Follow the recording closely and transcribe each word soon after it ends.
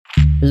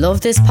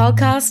Love this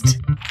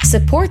podcast?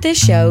 Support this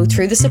show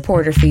through the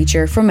supporter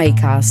feature from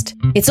Acast.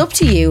 It's up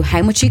to you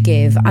how much you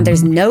give and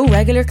there's no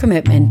regular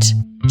commitment.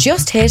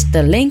 Just hit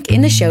the link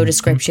in the show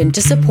description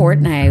to support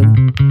now.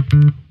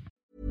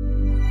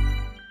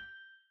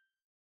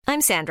 I'm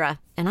Sandra,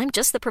 and I'm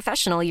just the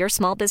professional your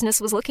small business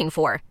was looking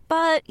for.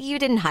 But you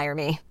didn't hire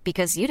me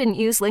because you didn't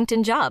use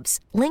LinkedIn Jobs.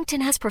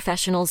 LinkedIn has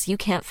professionals you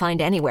can't find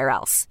anywhere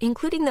else,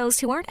 including those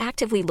who aren't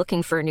actively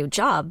looking for a new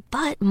job,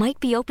 but might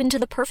be open to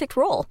the perfect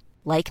role,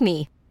 like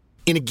me.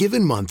 In a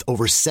given month,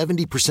 over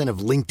 70% of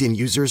LinkedIn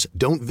users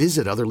don't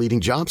visit other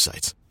leading job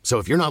sites. So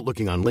if you're not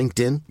looking on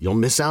LinkedIn, you'll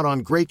miss out on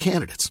great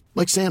candidates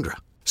like Sandra.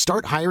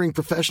 Start hiring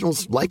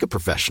professionals like a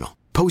professional.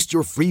 Post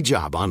your free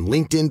job on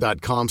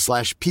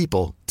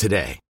linkedin.com/people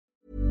today.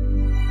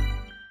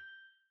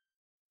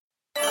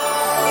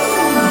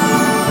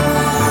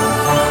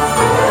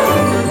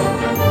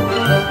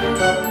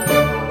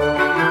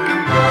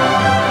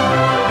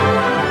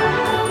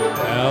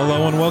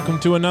 Hello and welcome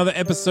to another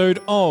episode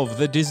of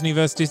the Disney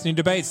vs. Disney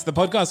Debates, the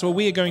podcast where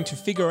we are going to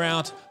figure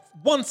out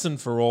once and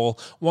for all,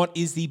 what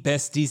is the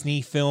best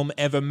Disney film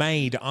ever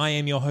made? I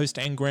am your host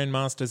and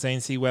Grandmaster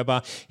Zane C.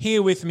 Weber.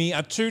 Here with me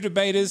are two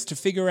debaters to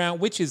figure out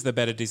which is the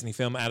better Disney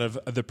film out of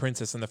The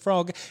Princess and the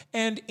Frog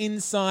and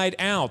Inside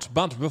Out.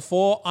 But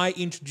before I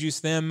introduce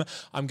them,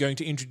 I'm going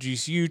to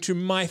introduce you to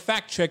my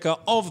fact checker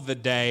of the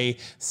day,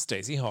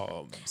 Stacey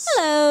Hobbs.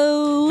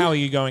 Hello. How are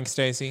you going,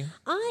 Stacey?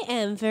 I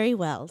am very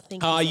well,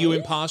 thank you. Are you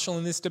impartial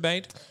in this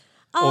debate?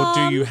 Or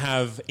do you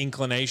have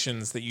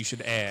inclinations that you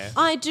should air?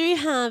 I do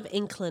have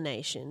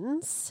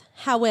inclinations.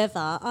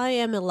 However, I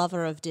am a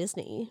lover of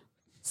Disney.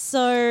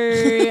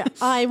 So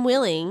I'm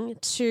willing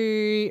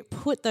to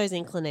put those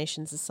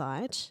inclinations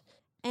aside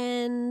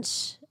and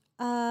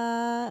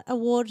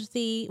award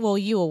the... Well,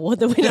 you award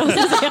the winner.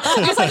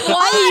 I was like,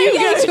 why are you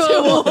going to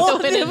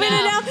award the winner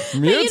now?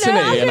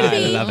 Mutiny, and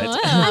I love it.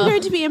 I'm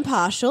going to be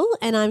impartial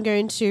and I'm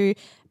going to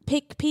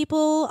pick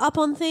people up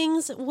on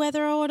things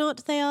whether or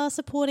not they are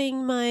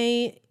supporting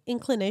my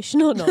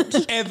inclination or not.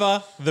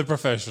 Ever the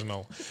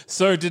professional.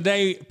 So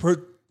today,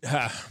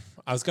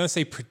 I was going to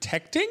say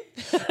protecting,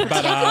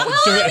 but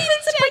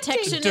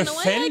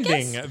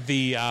defending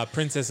the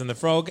Princess and the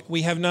Frog,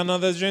 we have none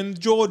other than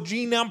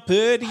Georgina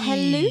Purdy.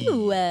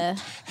 Hello.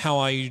 How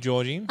are you,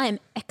 Georgie? I'm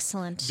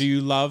excellent. Do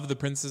you love the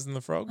Princess and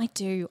the Frog? I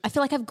do. I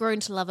feel like I've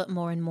grown to love it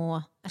more and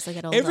more as I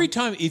get older. Every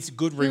time it's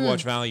good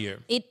rewatch value.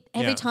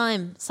 Every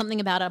time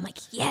something about it, I'm like,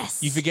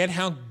 yes. You forget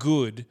how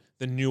good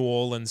the New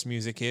Orleans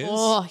music is.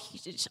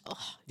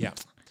 Yeah.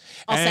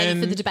 I'll save it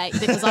for the debate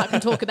because I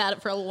can talk about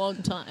it for a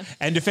long time.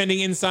 And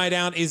defending Inside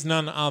Out is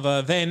none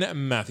other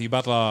than Matthew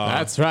Butler.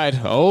 That's right.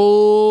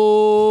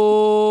 Oh,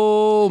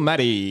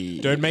 Maddie.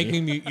 Don't make me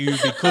mute you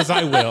because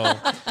I will.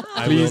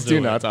 Please do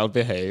not. I'll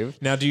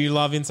behave. Now, do you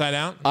love Inside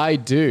Out? I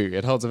do.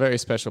 It holds a very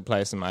special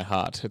place in my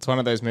heart. It's one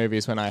of those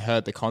movies when I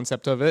heard the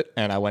concept of it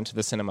and I went to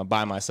the cinema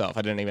by myself.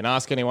 I didn't even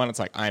ask anyone. It's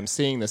like, I'm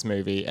seeing this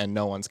movie and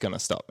no one's going to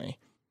stop me.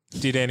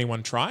 Did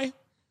anyone try?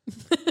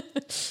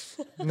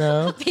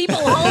 No. People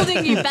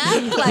holding you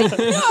back, like,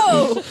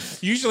 no.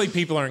 Usually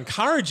people are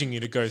encouraging you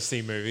to go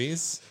see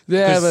movies.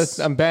 Yeah, but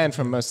I'm banned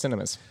from most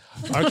cinemas.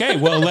 Okay,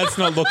 well, let's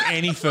not look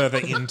any further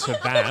into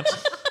that.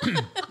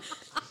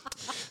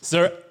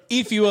 So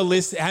if you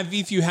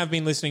have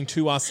been listening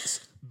to us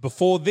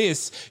before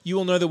this, you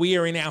will know that we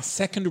are in our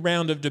second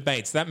round of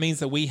debates. That means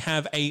that we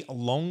have a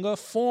longer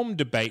form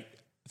debate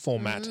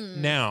format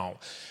now.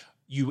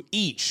 You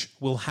each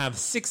will have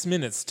 6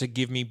 minutes to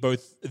give me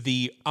both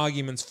the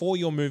arguments for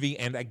your movie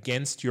and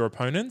against your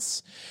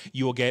opponents.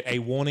 You will get a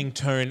warning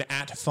tone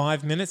at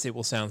 5 minutes. It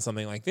will sound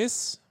something like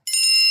this.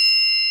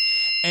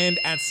 And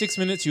at 6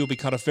 minutes, you'll be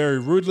cut off very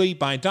rudely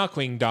by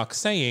Darkwing Duck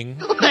saying,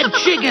 "The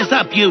jig is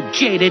up, you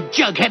jaded,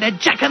 jug-headed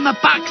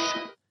jack-in-the-box!"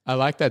 I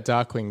like that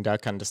Darkwing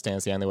Duck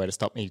understands the only way to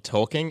stop me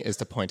talking is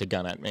to point a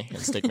gun at me and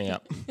stick me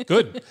up.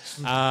 Good.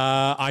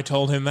 I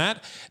told him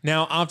that.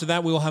 Now, after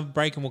that, we will have a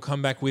break and we'll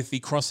come back with the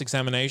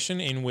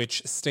cross-examination in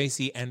which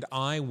Stacey and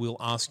I will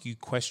ask you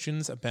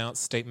questions about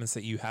statements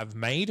that you have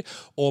made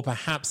or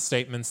perhaps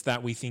statements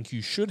that we think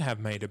you should have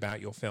made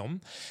about your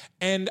film.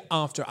 And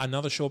after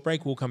another short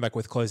break, we'll come back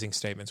with closing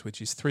statements,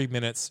 which is 3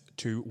 minutes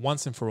to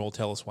once and for all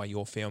tell us why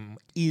your film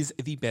is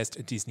the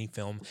best Disney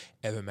film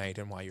ever made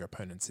and why your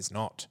opponent's is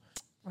not.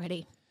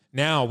 Ready.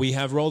 Now, we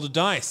have rolled a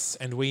dice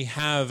and we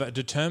have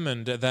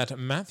determined that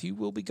Matthew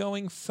will be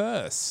going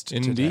first.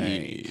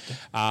 Indeed.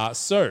 Today.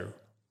 So,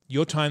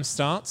 your time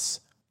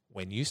starts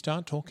when you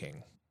start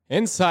talking.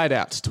 Inside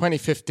Out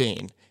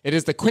 2015. It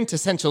is the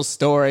quintessential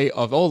story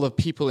of all the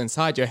people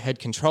inside your head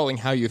controlling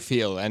how you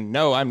feel. And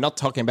no, I'm not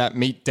talking about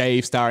Meet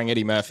Dave starring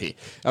Eddie Murphy.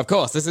 Of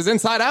course, this is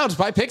Inside Out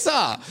by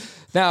Pixar.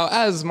 Now,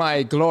 as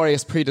my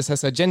glorious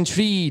predecessor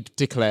Gentry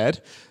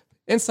declared,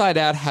 Inside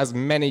Out has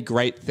many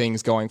great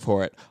things going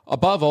for it.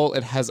 Above all,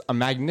 it has a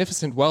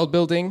magnificent world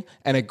building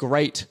and a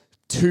great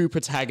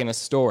two-protagonist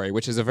story,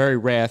 which is a very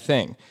rare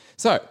thing.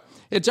 So,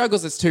 It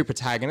juggles its two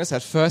protagonists,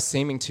 at first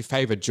seeming to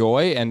favor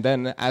joy, and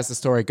then as the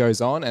story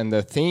goes on and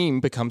the theme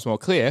becomes more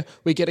clear,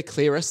 we get a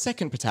clearer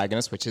second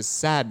protagonist, which is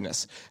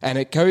sadness. And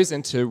it goes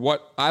into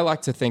what I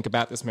like to think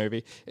about this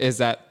movie is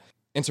that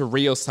into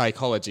real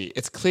psychology.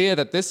 It's clear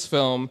that this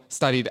film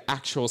studied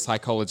actual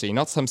psychology,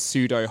 not some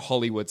pseudo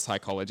Hollywood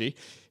psychology.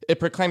 It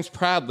proclaims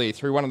proudly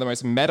through one of the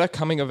most meta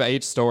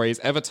coming-of-age stories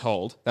ever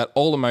told that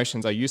all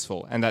emotions are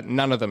useful and that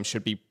none of them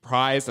should be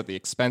prized at the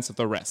expense of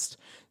the rest.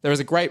 There is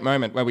a great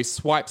moment where we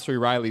swipe through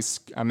Riley's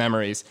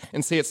memories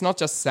and see it's not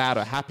just sad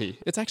or happy,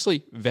 it's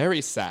actually very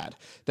sad,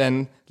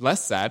 then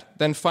less sad,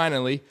 then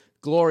finally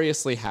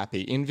gloriously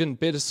happy, even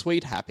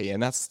bittersweet happy,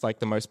 and that's like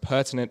the most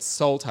pertinent,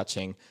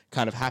 soul-touching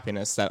kind of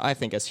happiness that I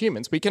think as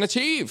humans we can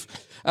achieve.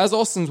 As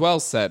Orson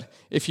Welles said,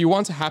 if you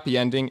want a happy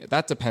ending,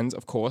 that depends,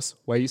 of course,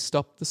 where you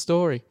stop the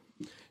story.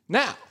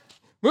 Now,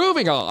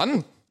 moving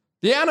on,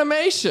 the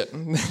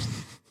animation.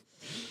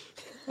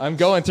 I'm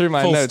going through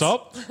my notes.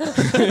 Full stop.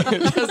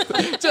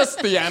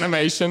 just the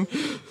animation.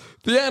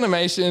 The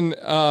animation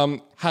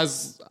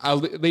has,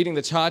 leading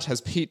the charge has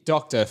Pete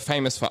Docter,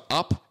 famous for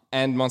Up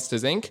and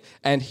Monsters, Inc.,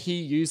 and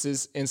he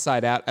uses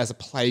Inside Out as a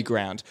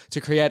playground to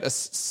create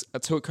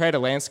a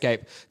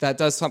landscape that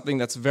does something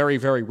that's very,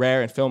 very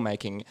rare in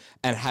filmmaking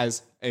and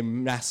has a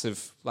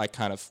massive,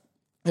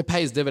 it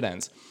pays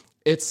dividends.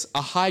 It's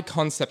a high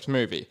concept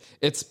movie.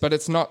 But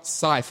it's not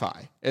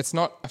sci-fi. It's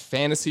not a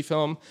fantasy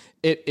film.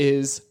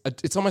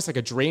 It's almost like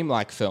a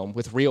dreamlike film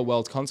with real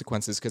world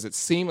consequences because it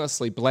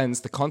seamlessly blends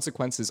the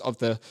consequences of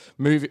the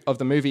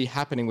movie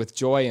happening with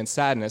joy and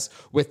sadness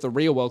with the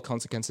real world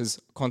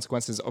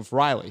consequences of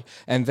Riley.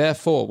 And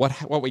therefore,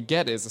 what we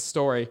get is a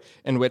story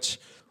in which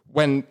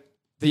when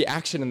the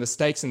action and the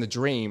stakes in the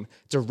dream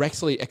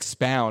directly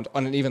expound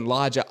on an even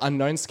larger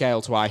unknown scale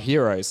to our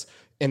heroes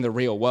in the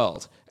real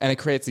world. And it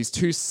creates these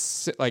two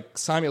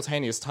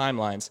simultaneous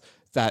timelines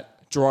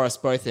that draw us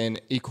both in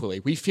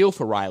equally. We feel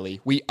for Riley.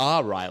 We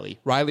are Riley.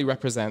 Riley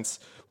represents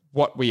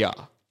what we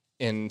are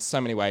in so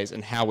many ways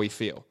and how we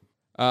feel.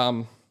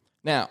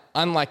 Now,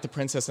 unlike The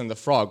Princess and the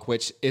Frog,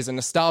 which is a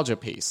nostalgia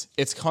piece,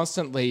 it's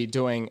constantly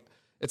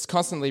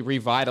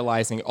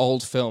revitalizing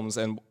old films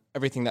and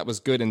everything that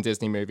was good in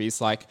Disney movies,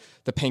 like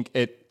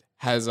it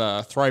has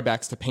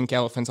throwbacks to Pink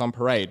Elephant on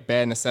Parade,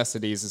 Bare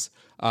Necessities,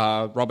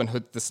 Robin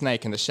Hood the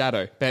Snake in the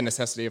Shadow. Bare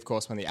Necessity, of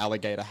course, when the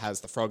alligator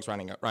has the frogs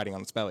riding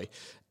on its belly.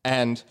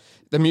 And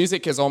the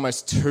music is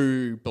almost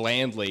too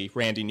blandly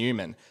Randy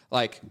Newman.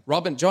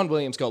 John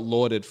Williams got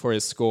lauded for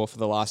his score for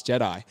The Last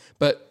Jedi,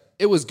 but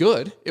it was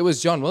good. It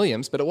was John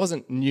Williams, but it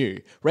wasn't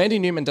new. Randy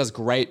Newman does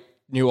great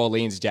New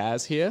Orleans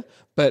jazz here,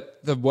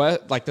 but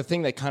the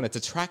thing that kind of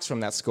detracts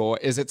from that score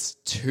is it's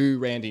too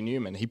Randy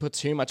Newman. He put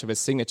too much of his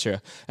signature,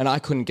 and I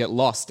couldn't get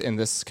lost in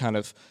this kind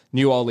of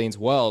New Orleans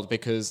world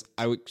because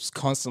I was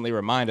constantly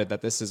reminded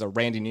that this is a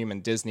Randy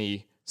Newman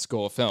Disney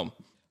score film.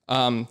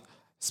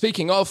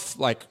 Speaking of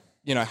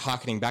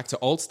harkening back to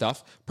old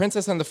stuff,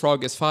 Princess and the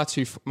Frog is far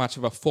too much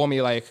of a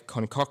formulaic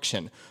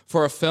concoction.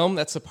 For a film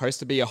that's supposed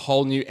to be a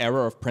whole new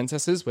era of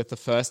princesses with the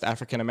first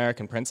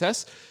African-American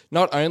princess,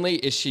 not only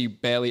is she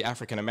barely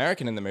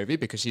African-American in the movie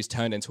because she's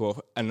turned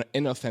into an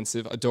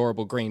inoffensive,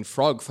 adorable green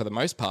frog for the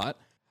most part,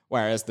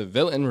 whereas the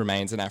villain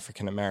remains an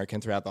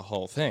African-American throughout the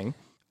whole thing.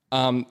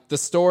 The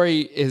story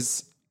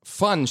is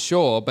fun,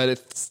 sure, but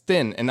it's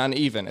thin and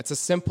uneven. It's a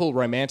simple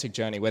romantic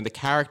journey when the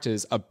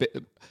characters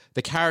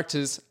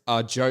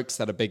are jokes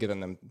that are bigger than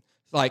them.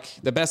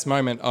 The best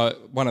moment,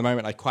 one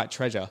moment I quite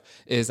treasure,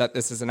 is that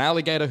this is an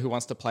alligator who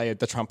wants to play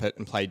the trumpet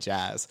and play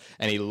jazz,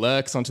 and he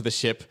lurks onto the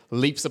ship,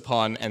 leaps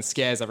upon, and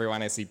scares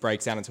everyone as he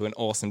breaks out into an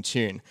awesome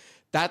tune.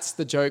 That's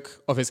the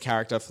joke of his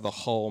character for the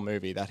whole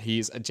movie, that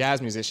he's a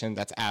jazz musician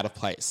that's out of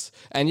place.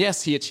 And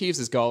yes, he achieves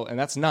his goal, and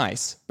that's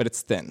nice, but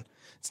it's thin.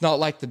 It's not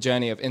like the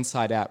journey of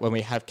Inside Out when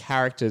we have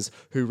characters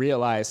who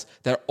realize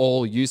they're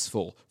all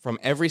useful, from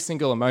every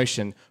single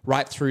emotion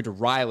right through to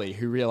Riley,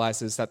 who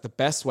realizes that the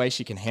best way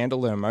she can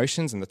handle her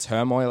emotions and the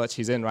turmoil that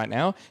she's in right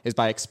now is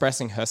by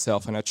expressing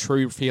herself and her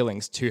true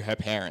feelings to her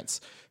parents,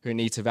 who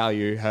need to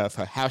value her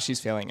for how she's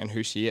feeling and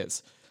who she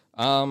is.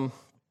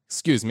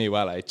 Excuse me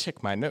while I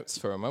check my notes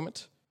for a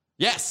moment.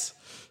 Yes!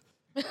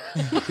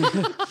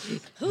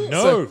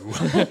 No.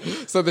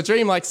 So the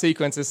dreamlike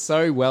sequence is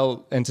so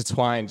well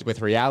intertwined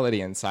with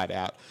reality Inside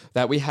Out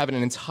that we have an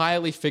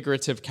entirely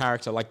figurative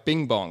character like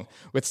Bing Bong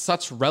with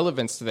such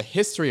relevance to the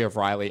history of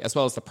Riley as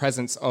well as the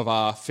presence of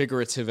our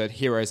figurative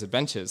hero's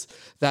adventures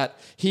that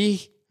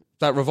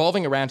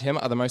revolving around him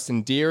are the most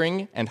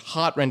endearing and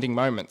heart-rending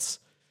moments.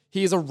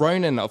 He is a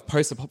Ronin of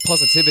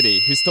positivity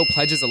who still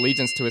pledges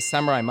allegiance to his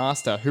samurai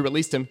master who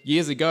released him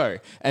years ago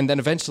and then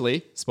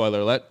eventually,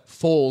 spoiler alert,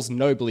 falls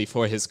nobly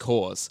for his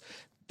cause.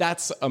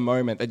 That's a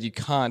moment that you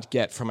can't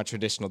get from a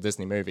traditional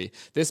Disney movie.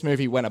 This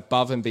movie went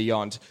above and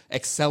beyond,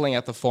 excelling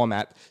at the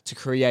format to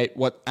create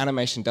what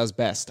animation does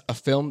best, a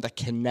film that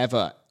can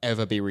never,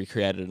 ever be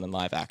recreated in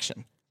live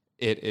action.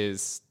 It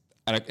is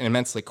an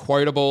immensely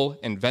quotable,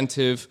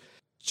 inventive,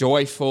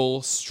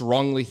 joyful,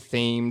 strongly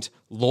themed,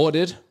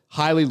 lauded,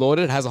 highly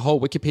lauded. It has a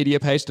whole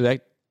Wikipedia page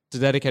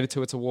dedicated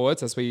to its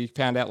awards, as we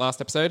found out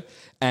last episode,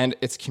 and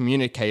it's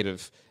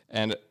communicative.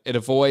 And it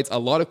avoids a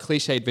lot of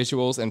cliched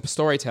visuals and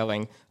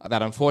storytelling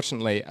that,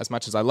 unfortunately, as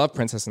much as I love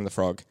Princess and the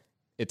Frog,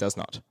 it does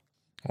not.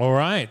 All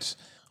right.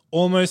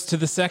 Almost to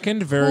the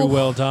second. Very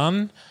well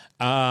done.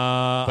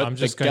 I'm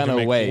just going to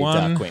make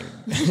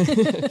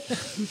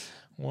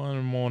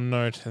one more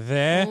note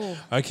there. Ooh.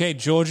 Okay,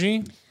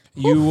 Georgie,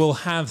 you will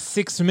have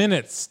 6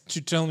 minutes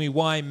to tell me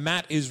why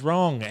Matt is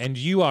wrong and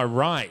you are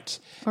right.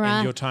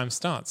 And your time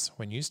starts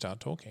when you start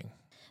talking.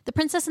 The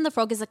Princess and the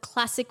Frog is a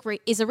classic,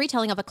 is a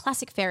retelling of a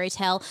classic fairy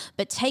tale,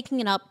 but taking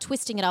it up,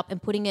 twisting it up,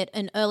 and putting it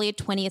in earlier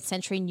 20th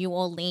century New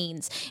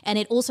Orleans. And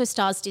it also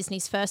stars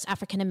Disney's first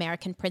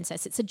African-American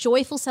princess. It's a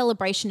joyful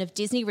celebration of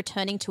Disney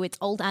returning to its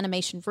old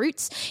animation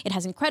roots. It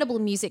has incredible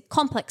music,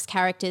 complex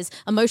characters,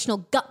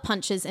 emotional gut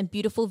punches, and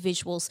beautiful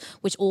visuals,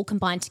 which all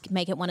combine to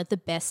make it one of the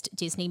best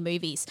Disney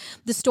movies.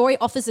 The story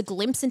offers a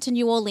glimpse into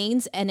New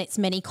Orleans and its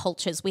many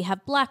cultures. We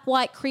have Black,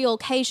 White, Creole,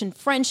 Cajun,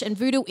 French, and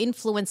Voodoo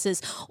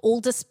influences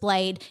all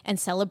displayed and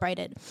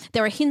celebrated.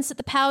 There are hints at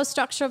the power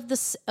structure of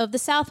the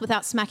South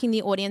without smacking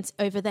the audience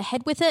over the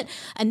head with it.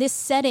 And this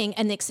setting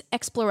and the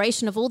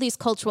exploration of all these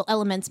cultural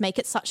elements make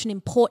it such an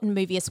important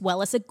movie as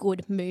well as a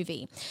good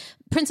movie.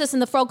 Princess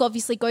and the Frog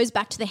obviously goes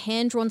back to the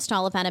hand-drawn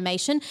style of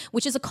animation,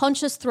 which is a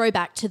conscious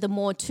throwback to the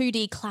more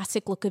 2D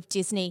classic look of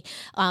Disney,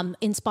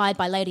 inspired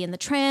by Lady and the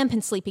Tramp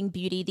and Sleeping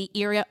Beauty, the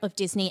era of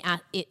Disney at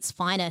its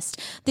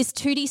finest. This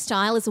 2D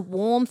style is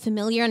warm,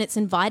 familiar, and it's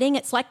inviting.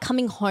 It's like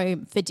coming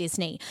home for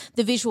Disney.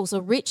 The visuals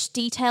are rich,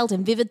 detailed,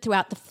 and vivid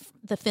throughout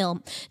the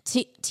film.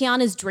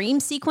 Tiana's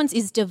dream sequence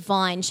is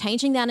divine,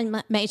 changing the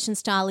animation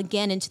style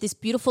again into this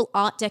beautiful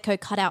Art Deco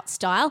cutout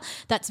style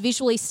that's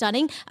visually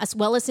stunning, as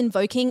well as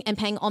invoking and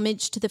paying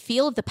homage to the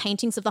feel of the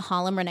paintings of the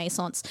Harlem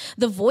Renaissance.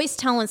 The voice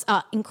talents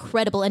are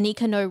incredible.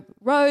 Anika No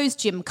Rose,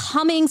 Jim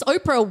Cummings,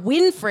 Oprah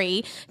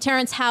Winfrey,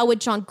 Terrence Howard,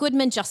 John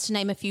Goodman, just to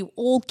name a few,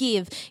 all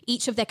give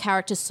each of their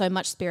characters so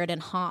much spirit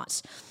and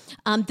heart.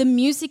 The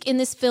music in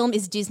this film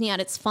is Disney at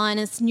its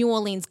finest. New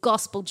Orleans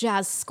gospel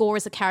jazz score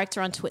is a character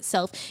unto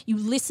itself. You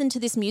listen to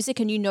this music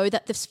and you know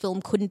that this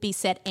film couldn't be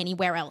set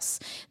anywhere else.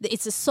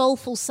 It's a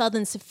soulful,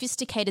 southern,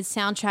 sophisticated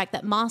soundtrack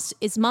that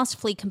is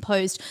masterfully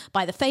composed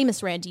by the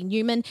famous Randy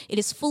Newman. It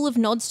is full of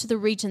nods to the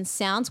region's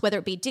sounds, whether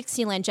it be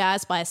Dixieland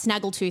jazz by a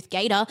snaggletooth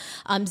gator,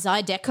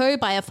 Zydeco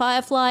by a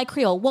firefly,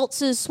 Creole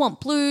waltzes,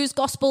 swamp blues,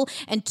 gospel,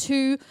 and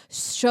 2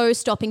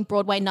 show-stopping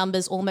Broadway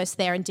numbers almost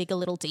there and dig a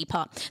little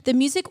deeper. The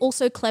music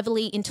also cleverly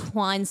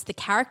entwines the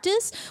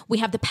characters. We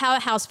have the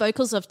powerhouse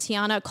vocals of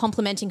Tiana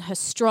complementing her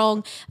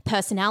strong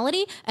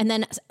personality, and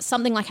then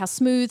something like our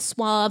smooth,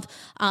 suave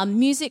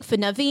music for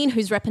Naveen,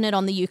 who's repping it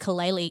on the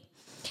ukulele.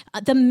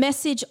 The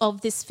message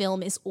of this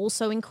film is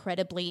also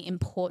incredibly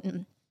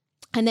important.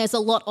 And there's a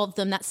lot of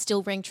them that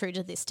still ring true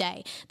to this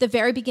day. The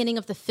very beginning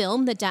of the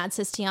film, the dad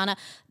says, Tiana,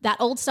 that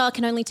old star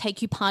can only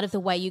take you part of the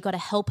way. You got to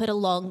help it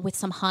along with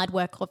some hard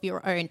work of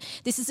your own.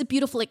 This is a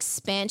beautiful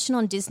expansion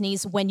on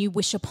Disney's When You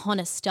Wish Upon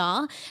a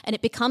Star, and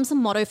it becomes a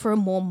motto for a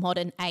more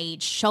modern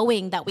age,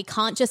 showing that we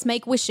can't just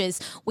make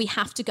wishes. We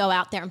have to go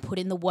out there and put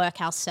in the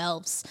work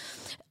ourselves.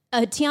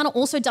 Tiana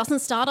also doesn't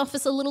start off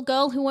as a little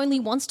girl who only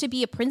wants to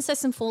be a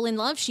princess and fall in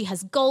love. She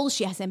has goals,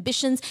 she has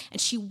ambitions, and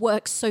she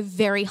works so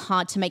very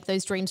hard to make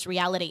those dreams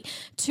reality.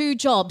 2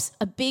 jobs,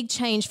 a big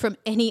change from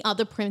any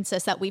other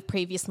princess that we've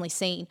previously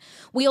seen.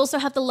 We also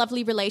have the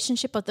lovely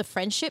relationship of the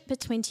friendship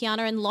between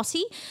Tiana and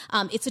Lottie.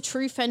 It's a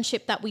true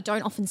friendship that we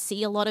don't often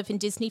see a lot of in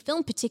Disney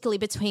film, particularly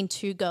between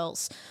 2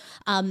 girls.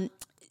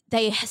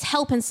 They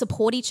help and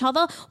support each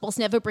other whilst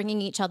never bringing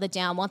each other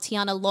down. While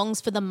Tiana longs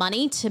for the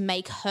money to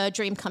make her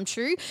dream come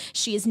true,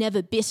 she is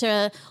never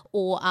bitter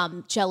or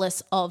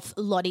jealous of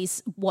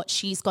Lottie's what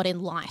she's got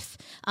in life.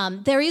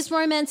 There is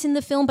romance in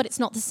the film, but it's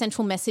not the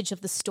central message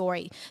of the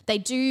story. They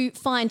do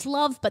find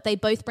love, but they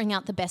both bring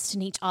out the best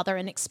in each other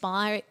and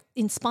inspire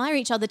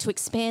each other to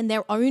expand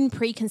their own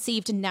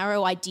preconceived and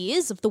narrow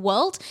ideas of the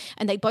world,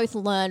 and they both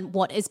learn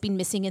what has been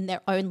missing in their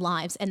own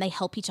lives, and they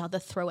help each other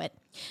through it.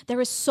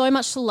 There is so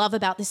much to love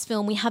about this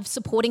film. We have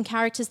supporting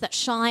characters that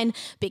shine: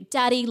 Big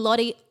Daddy,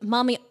 Lottie,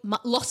 Mama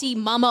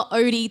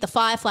Odie, the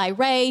Firefly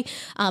Ray,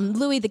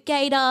 Louis the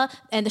Gator,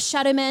 and the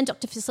Shadow Man,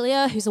 Dr.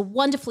 Facilier, who's a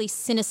wonderfully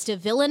sinister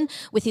villain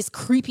with his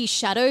creepy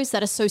shadows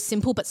that are so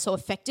simple but so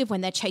effective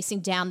when they're chasing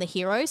down the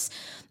heroes.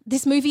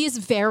 This movie is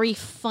very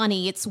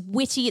funny. It's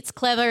witty, it's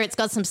clever, it's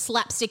got some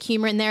slapstick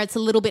humor in there. It's a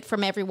little bit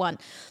from everyone.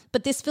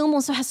 But this film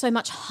also has so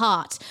much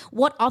heart.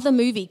 What other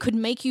movie could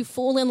make you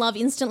fall in love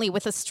instantly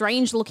with a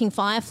strange-looking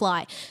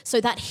firefly?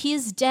 So that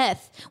his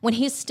death, when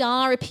his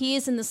star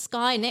appears in the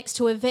sky next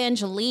to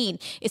Evangeline,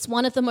 it's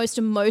one of the most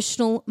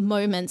emotional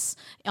moments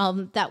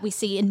that we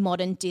see in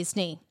modern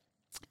Disney.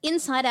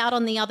 Inside Out,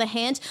 on the other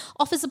hand,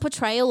 offers a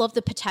portrayal of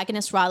the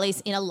protagonist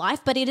Riley's inner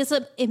life, but it is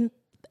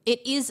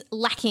it is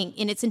lacking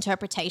in its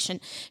interpretation.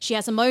 She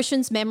has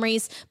emotions,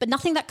 memories, but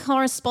nothing that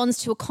corresponds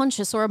to a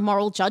conscious or a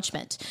moral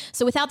judgment.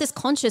 So without this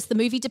conscious, the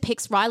movie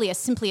depicts Riley as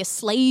simply a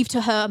slave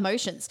to her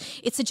emotions.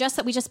 It suggests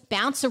that we just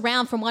bounce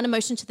around from one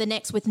emotion to the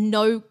next with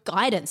no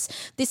guidance.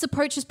 This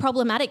approach is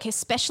problematic,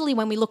 especially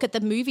when we look at the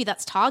movie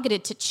that's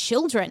targeted to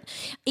children.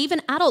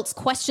 Even adults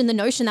question the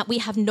notion that we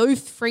have no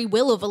free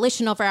will or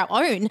volition of our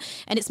own,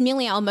 and it's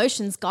merely our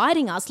emotions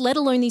guiding us, let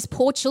alone these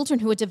poor children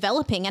who are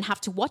developing and have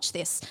to watch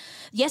this.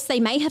 Yes, they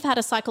may have had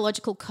a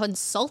psychological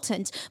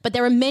consultant, but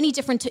there are many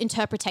different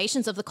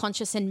interpretations of the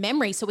conscious and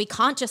memory, so we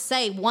can't just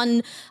say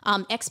one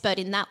expert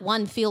in that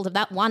one field of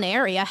that one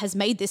area has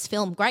made this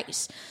film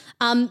great.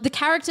 The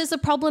characters are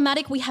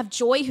problematic. We have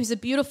Joy, who's a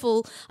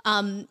beautiful,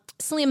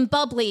 slim,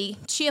 bubbly,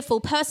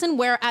 cheerful person,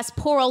 whereas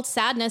poor old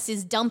Sadness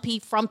is dumpy,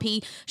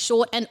 frumpy,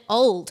 short and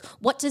old.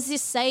 What does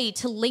this say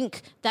to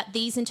link that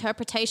these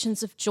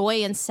interpretations of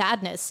joy and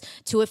sadness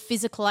to a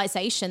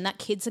physicalization that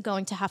kids are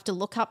going to have to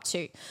look up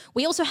to?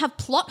 We also have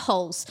plot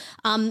holes.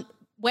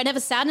 Whenever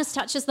Sadness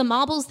touches the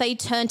marbles, they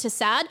turn to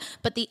sad,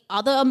 but the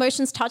other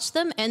emotions touch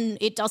them and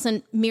it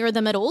doesn't mirror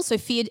them at all. So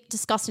fear,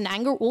 disgust and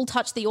anger all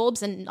touch the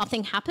orbs and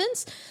nothing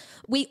happens.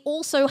 We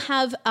also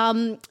have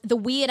the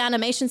weird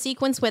animation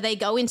sequence where they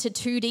go into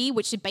 2D,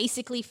 which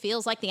basically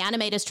feels like the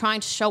animator's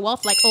trying to show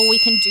off, like, oh, we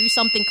can do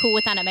something cool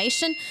with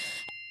animation.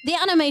 The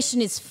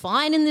animation is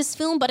fine in this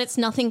film, but it's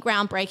nothing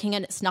groundbreaking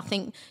and it's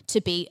nothing to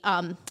be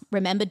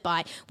remembered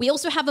by. We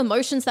also have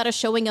emotions that are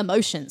showing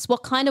emotions.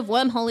 What kind of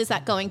wormhole is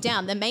that going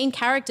down? The main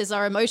characters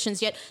are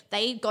emotions, yet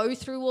they go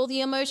through all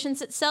the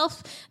emotions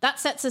itself. That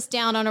sets us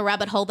down on a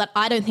rabbit hole that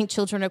I don't think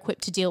children are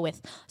equipped to deal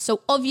with. So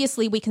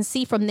obviously we can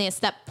see from this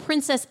that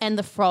Princess and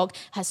the Frog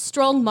has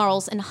strong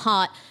morals and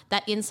heart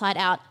that Inside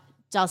Out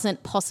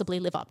doesn't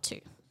possibly live up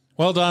to.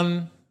 Well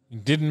done. You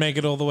didn't make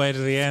it all the way to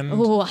the end.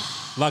 Ooh.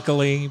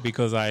 Luckily,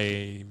 because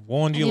I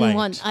warned you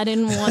late. I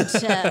didn't want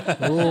to.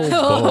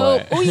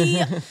 Oh, boy.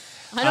 Yeah.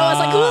 I know. I was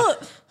like,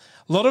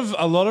 ooh.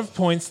 A lot of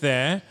points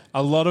there.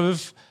 A lot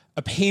of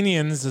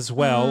opinions as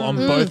well on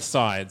both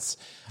sides.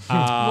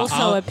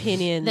 Also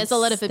opinions. There's a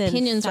lot of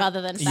opinions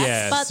rather than facts.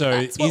 Yeah. But So,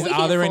 that's what we're are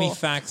here there for. any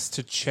facts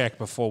to check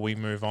before we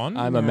move on?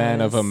 I'm a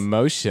man of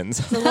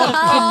emotions. A lot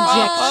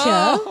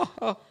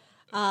of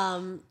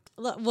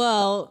conjecture.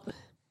 Well,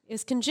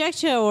 it's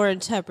conjecture or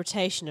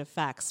interpretation of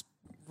facts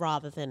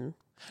rather than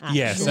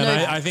Yes, actual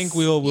and facts. I think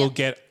we'll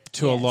get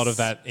to a lot of Yes.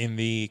 that in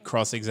the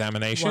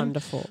cross-examination.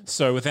 Wonderful.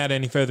 So without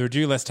any further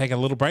ado, let's take a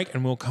little break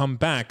and we'll come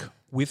back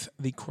with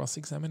the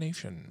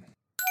cross-examination.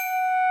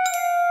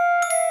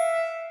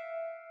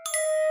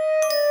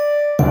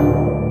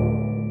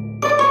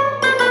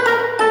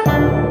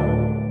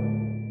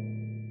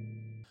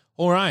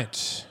 All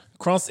right,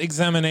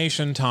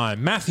 cross-examination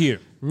time. Matthew,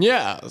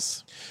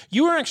 Yes.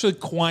 you were actually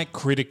quite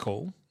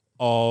critical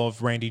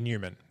of Randy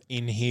Newman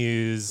in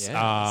his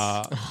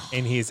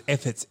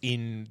efforts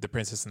in The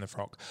Princess and the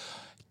Frog.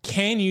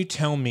 Can you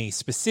tell me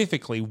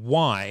specifically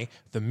why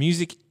the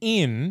music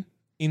in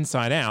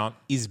Inside Out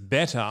is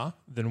better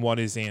than what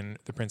is in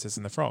The Princess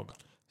and the Frog?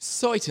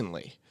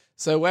 Certainly.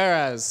 So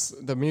whereas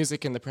the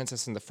music in The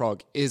Princess and the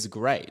Frog is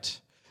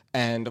great,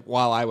 and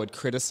while I would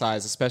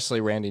criticize especially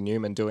Randy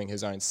Newman doing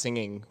his own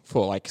singing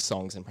for like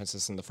songs in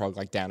Princess and the Frog,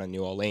 like Down in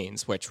New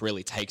Orleans, which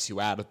really takes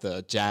you out of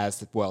the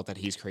jazz world that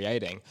he's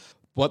creating,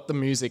 what the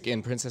music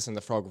in Princess and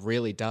the Frog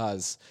really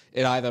does,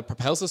 it either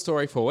propels the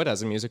story forward,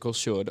 as a musical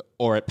should,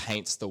 or it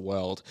paints the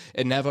world.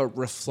 It never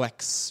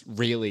reflects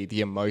really the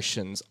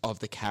emotions of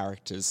the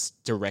characters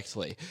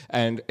directly.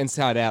 And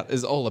Inside Out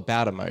is all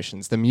about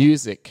emotions. The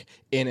music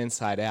in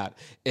Inside Out,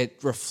 it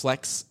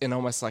reflects in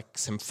almost like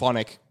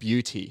symphonic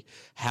beauty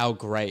how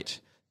great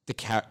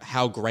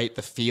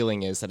the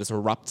feeling is that is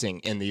erupting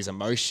in these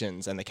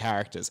emotions and the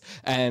characters.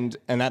 And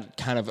that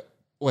kind of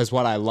was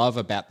what I love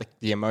about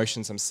the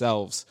emotions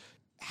themselves,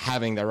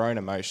 having their own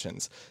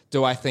emotions.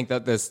 Do I think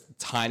that there's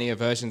tinier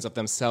versions of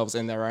themselves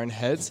in their own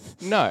heads?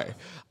 No.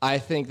 I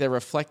think they're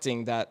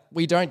reflecting that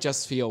we don't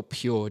just feel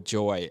pure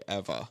joy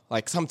ever.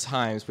 Like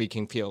sometimes we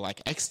can feel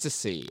like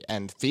ecstasy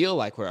and feel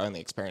like we're only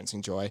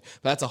experiencing joy,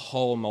 but that's a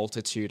whole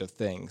multitude of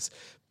things.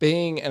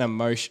 Being an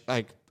emotion,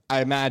 like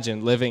I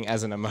imagine living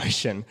as an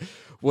emotion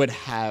would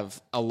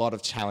have a lot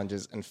of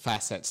challenges and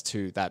facets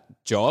to that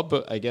job,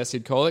 I guess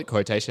you'd call it,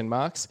 quotation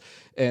marks,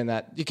 in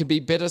that you could be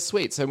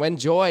bittersweet. So when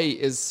Joy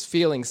is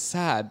feeling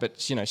sad, but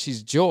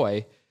she's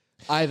Joy,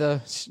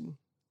 either...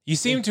 You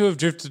seem to have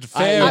drifted a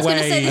fair I was way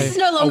going to say, this is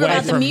no longer away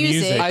about the from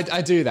music.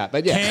 I do that,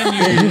 but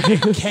yeah.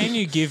 Can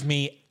you give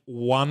me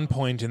one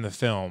point in the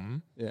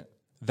film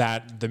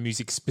that the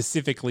music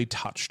specifically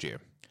touched you?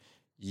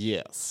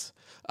 Yes.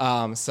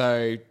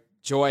 So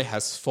Joy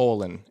has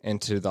fallen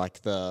into like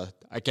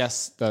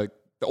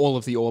all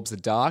of the orbs are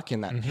dark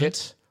in that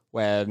pit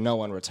where no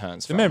one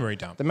returns from. The memory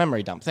dump. The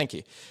memory dump, thank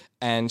you.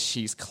 And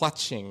she's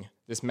clutching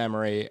this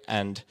memory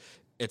and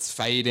it's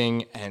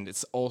fading and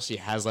it's all she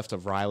has left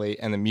of Riley,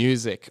 and the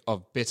music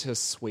of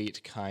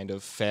bittersweet kind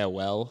of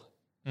farewell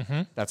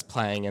that's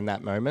playing in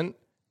that moment.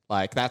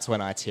 Like, that's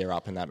when I tear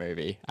up in that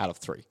movie out of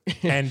 3.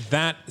 And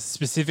that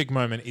specific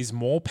moment is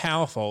more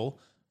powerful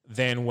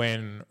than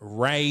when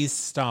Ray's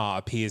star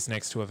appears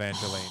next to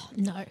Evangeline.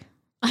 No.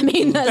 I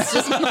mean, that's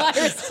just my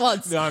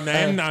response. No,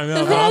 man, I'm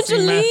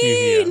asking Matthew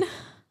here.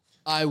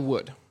 I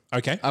would.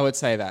 Okay. I would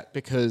say that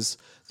because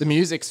the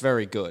music's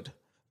very good,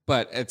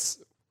 but it's,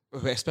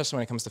 especially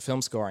when it comes to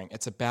film scoring,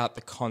 it's about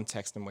the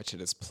context in which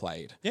it is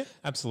played. Yeah,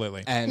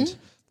 absolutely. And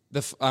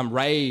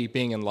Ray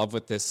being in love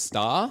with this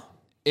star,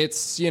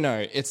 it's, you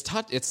know, it's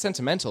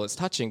sentimental, it's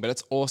touching, but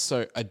it's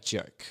also a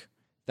joke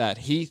that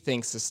he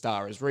thinks the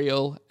star is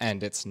real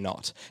and it's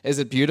not. Is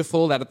it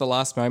beautiful that at the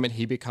last moment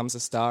he becomes a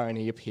star and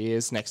he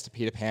appears next to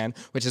Peter Pan,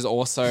 which is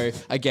also,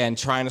 again,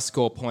 trying to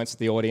score points with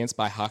the audience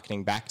by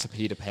harkening back to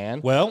Peter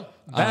Pan? Well,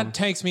 that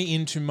takes me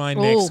into my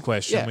next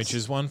question, yes. which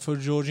is one for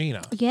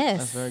Georgina. Yes.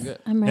 That's very good.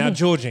 I'm ready. Now,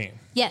 Georgine,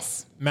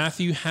 Yes.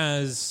 Matthew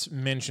has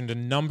mentioned a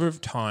number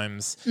of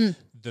times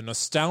the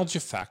nostalgia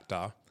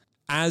factor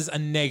as a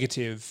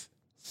negative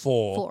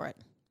for it.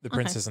 The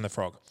Princess and the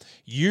Frog.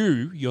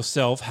 You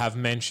yourself have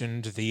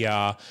mentioned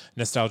the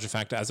nostalgia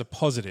factor as a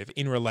positive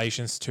in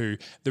relations to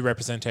the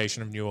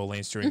representation of New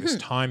Orleans during this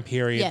time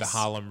period, Yes. the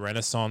Harlem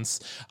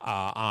Renaissance,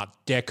 Art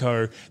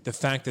Deco, the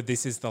fact that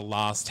this is the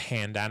last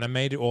hand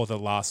animated or the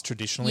last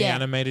traditionally Yeah.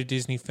 animated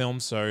Disney film.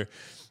 So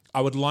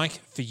I would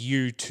like for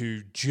you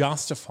to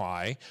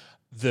justify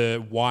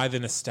why the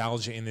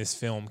nostalgia in this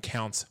film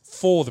counts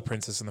for The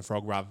Princess and the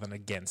Frog rather than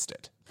against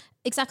it.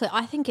 Exactly.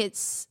 I think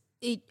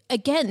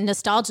again,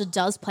 nostalgia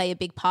does play a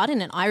big part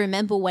in it. I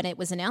remember when it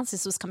was announced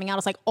this was coming out, I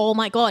was like, oh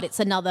my God, it's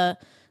another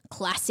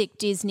classic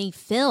Disney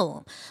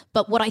film.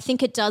 But what I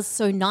think it does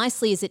so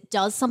nicely is it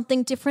does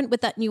something different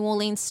with that New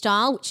Orleans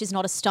style, which is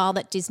not a style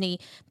that Disney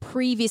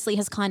previously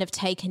has kind of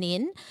taken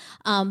in.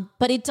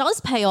 But it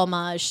does pay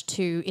homage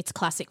to its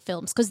classic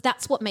films because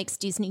that's what makes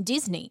Disney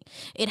Disney.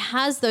 It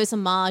has those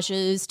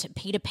homages to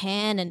Peter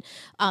Pan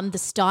and the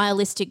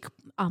stylistic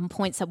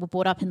points that were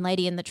brought up in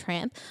Lady and the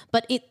Tramp,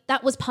 but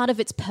that was part of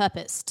its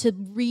purpose, to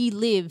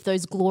relive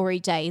those glory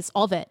days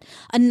of it.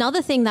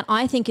 Another thing that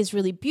I think is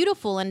really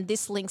beautiful, and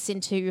this links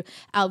into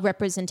our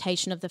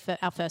representation of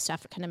our first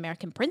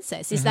African-American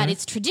princess, is that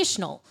it's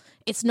traditional.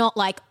 It's not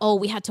like, oh,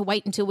 we had to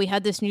wait until we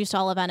had this new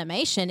style of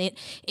animation. It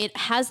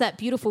has that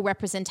beautiful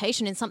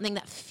representation in something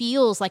that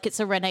feels like it's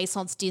a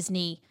Renaissance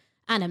Disney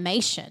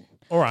animation.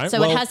 All right.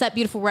 So it has that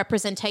beautiful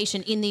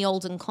representation in the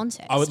olden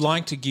context. I would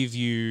like to give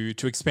you,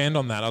 to expand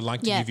on that, I'd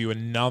like to give you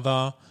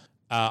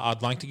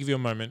I'd like to give you a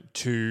moment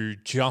to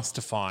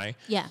justify.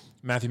 Yeah.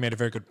 Matthew made a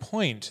very good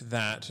point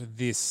that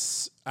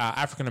this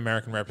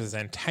African-American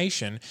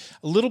representation,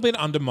 a little bit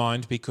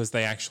undermined because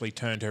they actually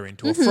turned her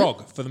into a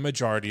frog for the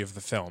majority of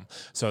the film.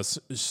 So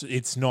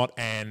it's not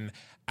an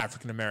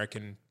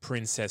African-American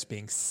princess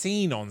being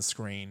seen on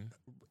screen,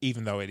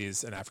 even though it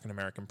is an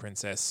African-American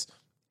princess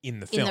in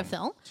the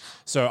film.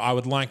 So I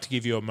would like to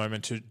give you a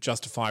moment to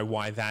justify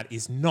why that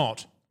is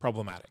not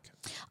problematic.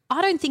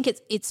 I don't think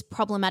it's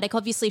problematic.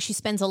 Obviously, she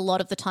spends a lot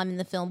of the time in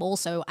the film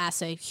also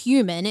as a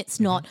human.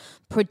 It's not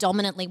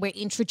predominantly, we're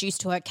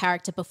introduced to her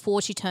character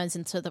before she turns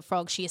into the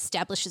frog. She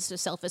establishes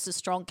herself as a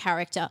strong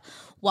character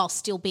while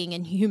still being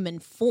in human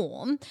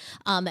form,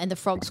 and the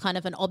frog's kind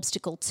of an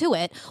obstacle to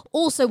it.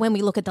 Also, when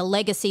we look at the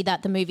legacy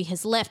that the movie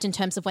has left in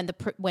terms of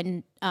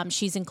when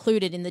she's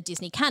included in the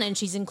Disney canon,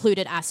 she's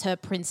included as her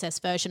princess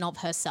version of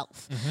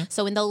herself.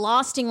 So in the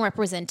lasting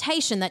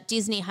representation that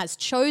Disney has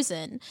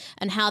chosen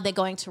and how they're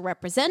going to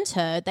represent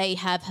her, they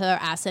have her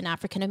as an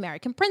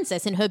African-American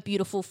princess in her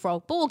beautiful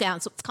frog ball gown.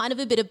 So it's kind of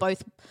a bit of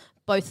both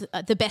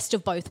the best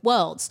of both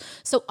worlds.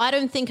 So I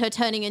don't think her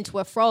turning into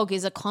a frog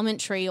is a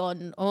commentary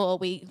on,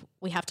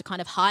 we have to kind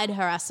of hide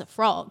her as a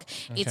frog.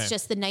 Okay. It's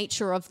just the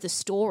nature of the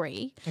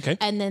story. Okay.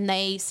 And then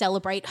they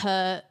celebrate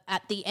her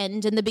at the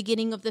end and the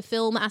beginning of the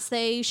film as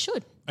they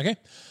should. Okay.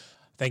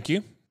 Thank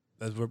you.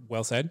 That was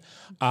well said.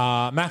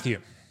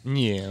 Matthew.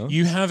 Yeah.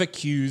 You have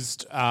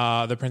accused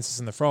The Princess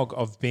and the Frog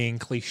of being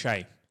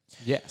cliche.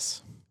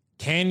 Yes.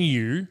 Can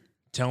you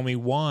tell me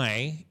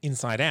why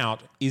Inside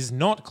Out is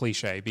not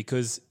cliche?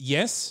 Because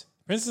yes,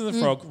 Princess and the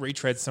Frog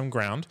retreads some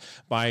ground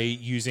by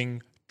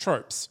using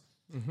tropes.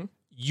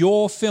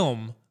 Your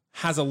film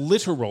has a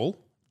literal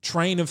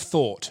train of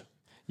thought.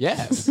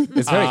 Yes.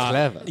 It's very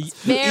clever.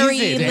 Very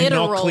is it literal.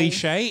 and not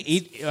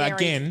cliche?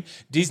 Again,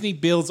 Disney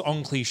builds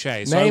on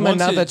cliches. So Name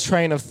another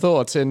train of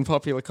thought in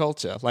popular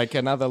culture, like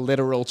another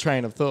literal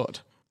train of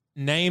thought.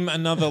 Name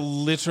another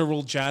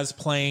literal jazz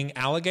playing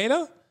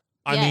alligator.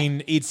 I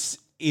mean, it's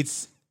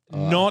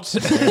not.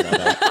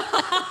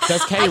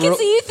 Does K. I can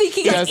see you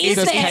thinking, Does- is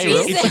does there K.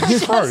 Rool- a It's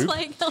a trope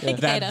jazz-playing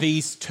alligator? that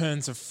these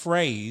turns of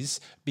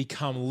phrase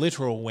become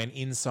literal when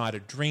inside a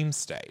dream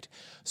state.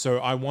 So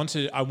I want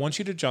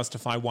you to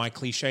justify why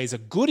cliches are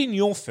good in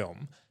your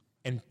film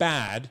and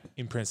bad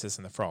in Princess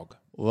and the Frog.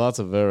 Well, that's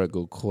a very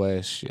good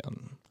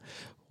question.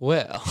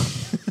 Well,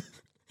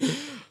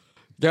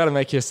 gotta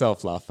make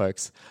yourself laugh,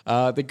 folks.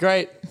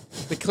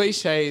 The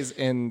cliches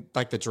in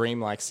like the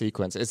dreamlike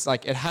sequence, it's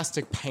like it has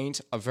to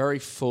paint a very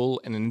full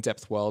and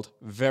in-depth world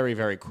very,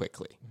 very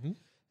quickly.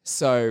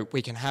 So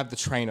we can have the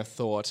train of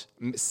thought,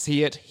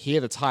 see it,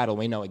 hear the title,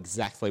 we know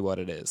exactly what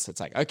it is. It's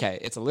like, okay,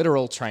 it's a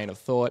literal train of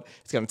thought.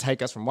 It's going to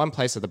take us from one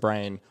place of the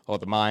brain or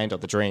the mind or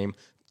the dream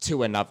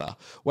to another.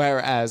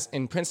 Whereas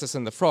in Princess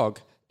and the Frog,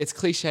 it's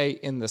cliche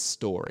in the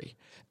story.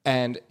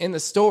 And in the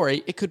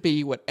story, it could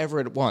be whatever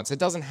it wants. It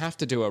doesn't have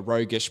to do a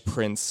roguish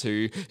prince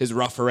who is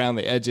rough around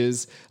the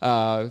edges,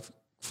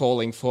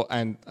 falling for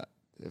and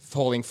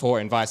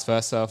vice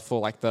versa for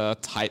like the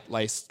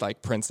tight-laced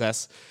like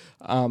princess.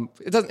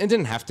 It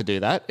didn't have to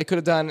do that. It could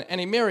have done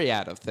any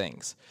myriad of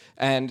things,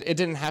 and it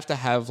didn't have to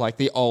have like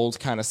the old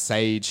kind of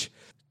sage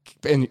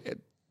and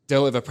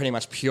deliver pretty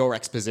much pure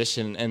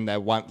exposition in their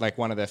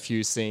one of their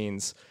few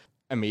scenes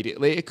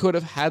immediately. It could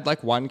have had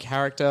like one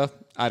character.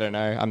 I don't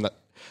know.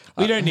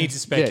 We don't need to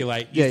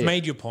speculate. You've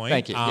made your point.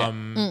 Thank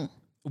you.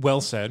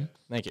 Well said.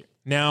 Thank you.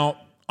 Now,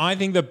 I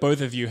think that both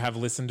of you have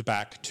listened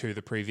back to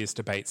the previous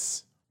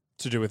debates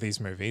to do with these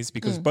movies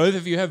because both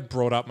of you have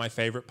brought up my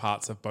favorite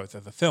parts of both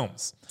of the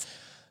films.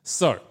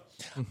 So,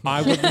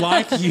 I would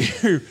like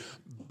you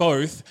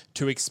both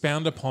to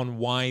expound upon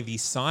why the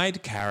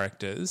side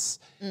characters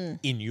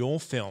in your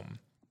film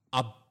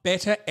are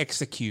better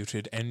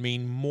executed and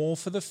mean more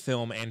for the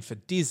film and for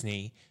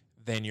Disney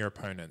than your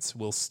opponents.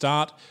 We'll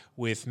start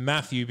with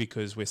Matthew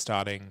because we're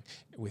starting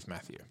with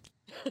Matthew.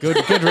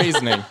 Good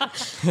reasoning.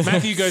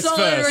 Matthew goes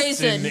Solid first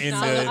reason. in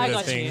I the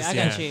got things. you. I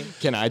got you.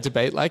 Can I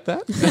debate like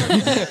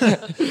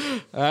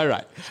that? All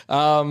right.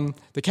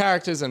 The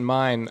characters in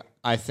mine,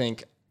 I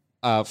think,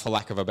 for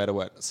lack of a better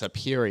word,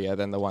 superior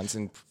than the ones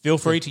in... Feel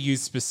free to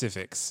use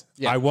specifics.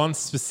 Yeah. I want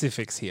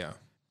specifics here.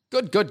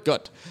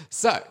 Good.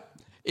 So,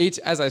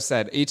 as I've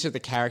said, each of the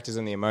characters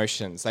and the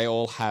emotions, they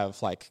all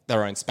have like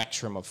their own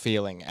spectrum of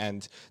feeling,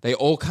 and they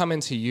all come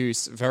into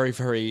use very,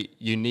 very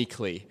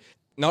uniquely.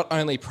 Not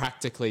only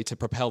practically to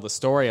propel the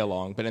story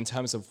along, but in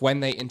terms of when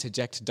they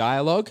interject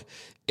dialogue,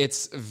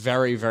 it's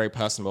very, very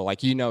personal.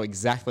 Like, you know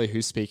exactly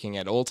who's speaking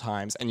at all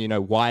times and you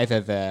know why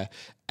they're there.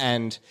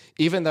 And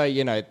even though,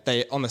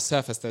 they on the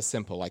surface, they're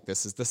simple, like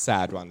this is the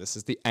sad one, this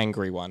is the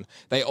angry one,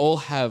 they all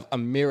have a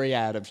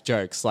myriad of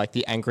jokes. Like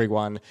the angry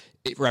one,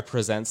 it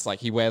represents, like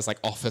he wears like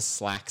office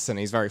slacks and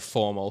he's very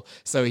formal.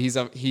 So he's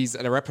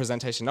a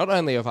representation not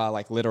only of our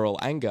like literal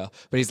anger,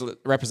 but he's a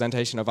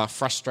representation of our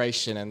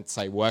frustration and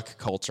say work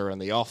culture in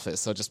the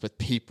office or just with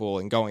people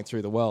and going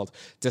through the world.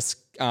 Just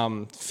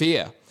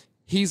fear.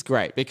 He's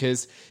great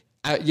because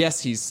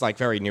yes, he's like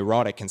very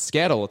neurotic and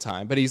scared all the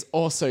time, but he's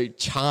also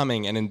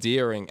charming and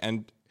endearing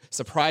and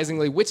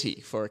surprisingly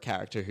witty for a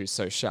character who's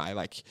so shy.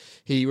 Like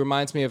he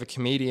reminds me of a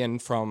comedian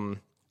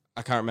from,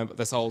 I can't remember,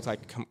 this old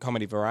like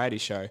comedy variety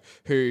show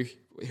who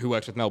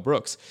worked with Mel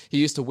Brooks. He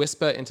used to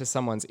whisper into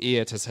someone's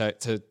ear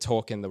to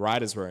talk in the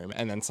writer's room,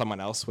 and then someone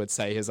else would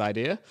say his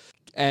idea.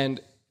 And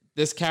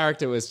this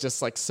character was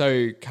just like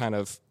so kind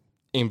of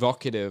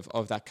evocative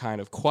of that kind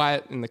of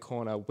quiet in the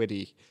corner,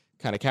 witty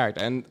kind of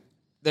character. And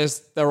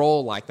they're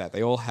all like that.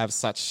 They all have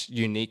such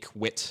unique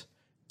wit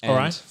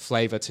and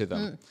flavor to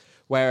them.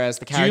 Whereas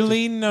the character...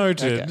 Duly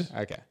noted.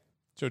 Okay.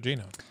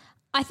 Georgina.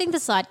 I think the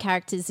side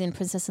characters in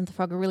Princess and the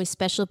Frog are really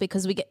special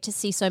because we get to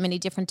see so many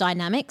different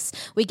dynamics.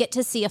 We get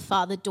to see a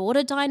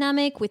father-daughter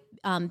dynamic with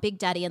Big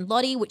Daddy and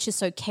Lottie, which is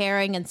so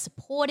caring and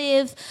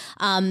supportive.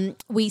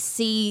 We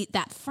see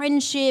that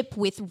friendship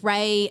with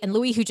Ray and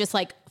Louie, who just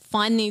like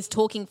find these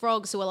talking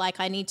frogs who are like,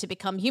 I need to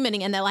become human.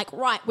 And they're like,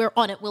 right, we're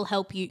on it. We'll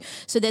help you.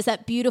 So there's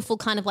that beautiful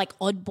kind of like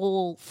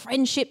oddball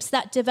friendships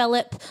that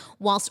develop,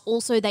 whilst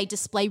also they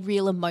display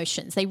real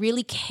emotions. They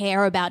really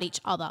care about each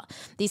other.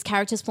 These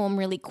characters form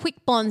really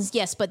quick bonds,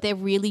 yes, but they're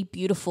really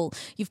beautiful.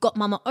 You've got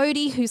Mama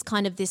Odie, who's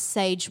kind of this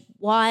sage,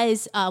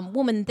 wise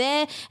woman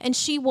there, and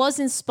she was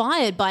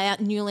inspired by our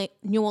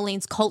New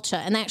Orleans culture,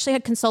 and they actually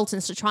had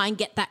consultants to try and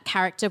get that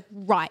character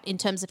right in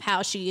terms of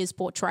how she is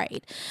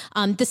portrayed.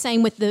 The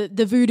same with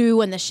the voodoo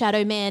and the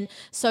shadow man.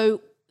 So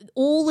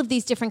all of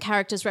these different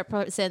characters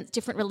represent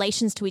different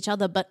relations to each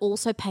other, but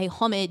also pay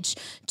homage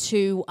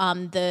to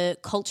the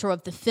culture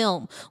of the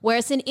film.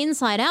 Whereas in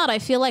Inside Out, I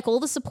feel like all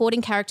the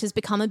supporting characters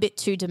become a bit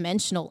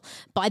two-dimensional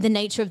by the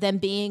nature of them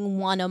being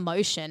one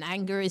emotion.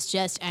 Anger is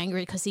just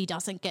angry because he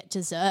doesn't get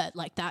dessert.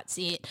 Like, that's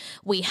it.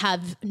 We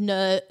have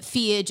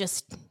fear,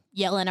 just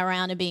yelling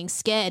around and being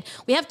scared.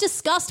 We have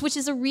disgust, which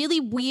is a really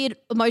weird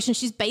emotion.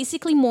 She's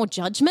basically more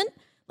judgment.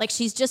 Like,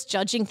 she's just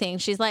judging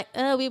things. She's like,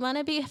 oh, we want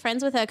to be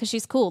friends with her because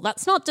she's cool.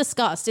 That's not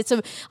disgust.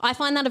 I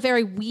find that a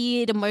very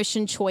weird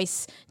emotion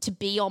choice to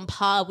be on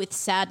par with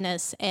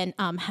sadness and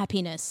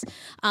happiness.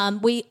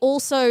 We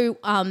also,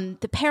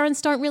 the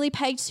parents don't really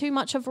play too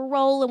much of a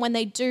role. And when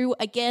they do,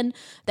 again,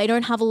 they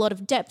don't have a lot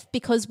of depth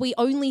because we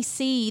only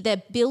see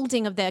their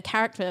building of their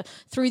character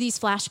through these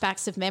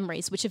flashbacks of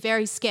memories, which are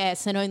very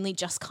scarce and only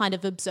just kind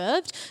of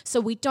observed.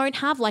 So we don't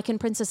have, like in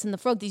Princess and the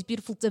Frog, these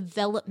beautiful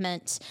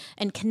development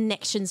and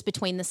connections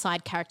between the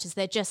side characters.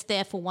 They're just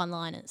there for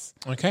one-liners.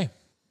 Okay.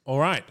 All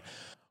right.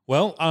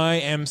 Well, I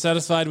am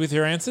satisfied with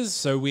your answers,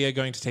 so we are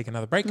going to take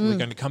another break and we're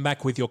going to come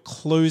back with your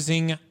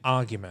closing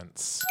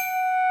arguments.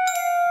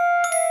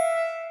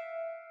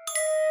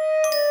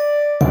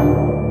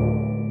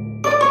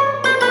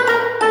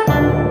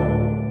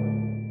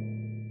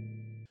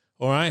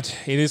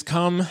 right, it has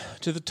come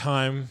to the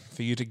time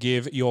for you to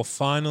give your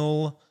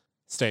final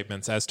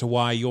statements as to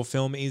why your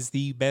film is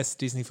the best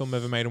Disney film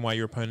ever made and why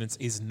your opponent's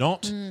is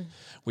not.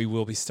 We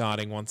will be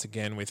starting once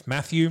again with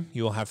Matthew.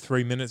 You'll have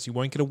 3 minutes. You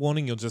won't get a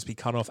warning. You'll just be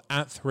cut off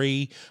at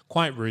 3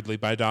 quite rudely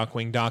by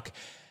Darkwing Duck.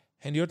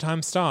 And your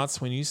time starts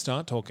when you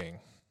start talking.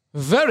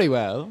 Very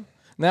well.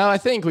 Now, I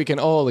think we can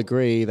all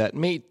agree that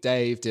Meet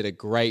Dave did a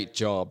great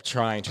job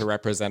trying to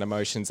represent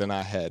emotions in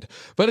our head,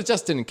 but it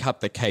just didn't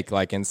cut the cake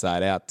like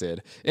Inside Out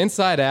did.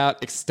 Inside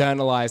Out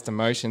externalized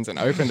emotions and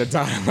opened a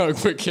dialogue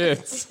for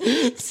kids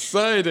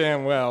so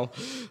damn well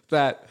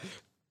that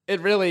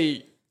it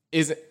really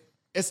is.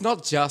 It's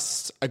not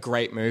just a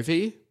great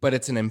movie, but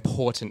it's an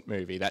important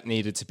movie that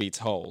needed to be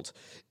told.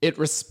 It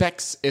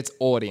respects its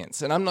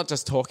audience. And I'm not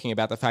just talking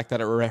about the fact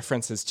that it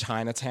references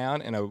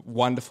Chinatown in a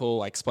wonderful,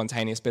 like,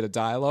 spontaneous bit of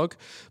dialogue,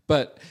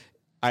 but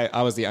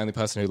I was the only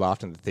person who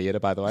laughed in the theater,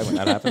 by the way, when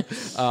that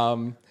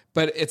happened.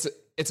 But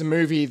it's a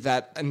movie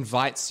that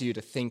invites you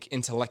to think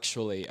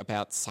intellectually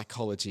about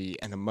psychology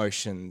and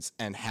emotions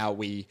and how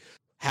we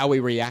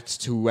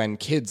react to when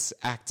kids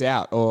act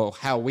out, or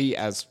how we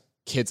as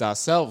kids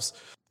ourselves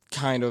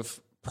kind of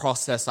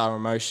process our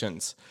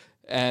emotions.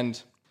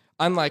 And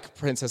unlike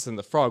Princess and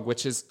the Frog,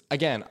 which is,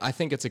 again, I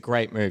think it's a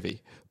great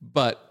movie,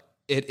 but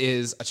it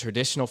is a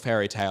traditional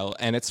fairy tale,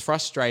 and it's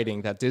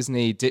frustrating that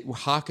Disney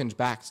harkened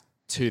back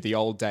to the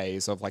old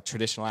days of like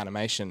traditional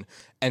animation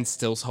and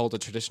still told a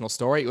traditional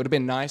story. It would have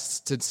been nice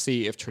to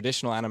see if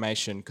traditional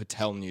animation could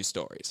tell new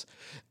stories.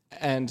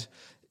 And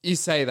you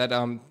say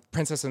that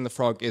Princess and the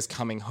Frog is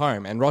coming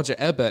home, and Roger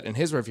Ebert in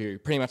his review,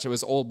 pretty much it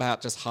was all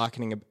about just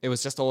hearkening, it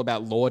was just all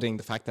about lauding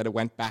the fact that it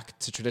went back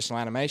to traditional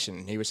animation.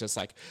 And he was just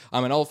like,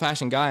 I'm an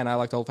old-fashioned guy and I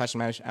like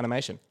old-fashioned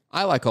animation.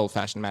 I like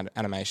old-fashioned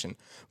animation.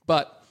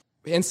 But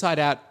Inside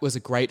Out was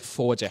a great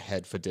forge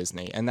ahead for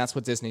Disney, and that's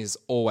what Disney has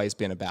always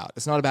been about.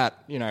 It's not about,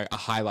 a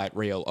highlight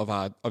reel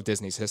of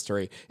Disney's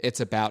history. It's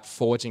about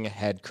forging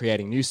ahead,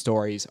 creating new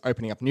stories,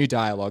 opening up new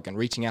dialogue, and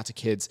reaching out to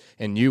kids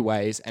in new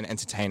ways and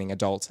entertaining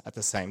adults at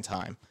the same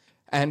time.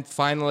 And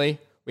finally,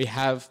 we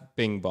have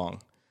Bing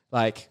Bong.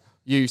 Like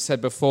you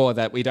said before,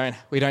 that we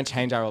don't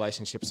change our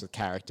relationships with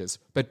characters.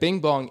 But Bing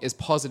Bong is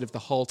positive the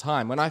whole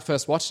time. When I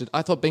first watched it,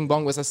 I thought Bing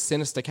Bong was a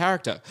sinister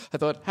character. I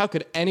thought, how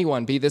could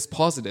anyone be this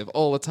positive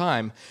all the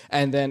time?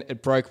 And then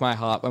it broke my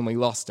heart when we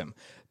lost him.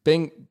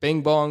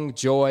 Bing Bong,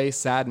 Joy,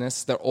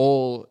 Sadness, they're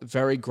all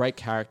very great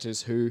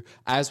characters who,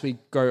 as we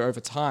go over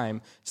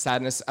time,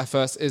 Sadness at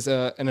first is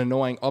an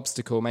annoying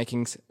obstacle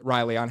making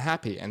Riley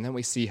unhappy, and then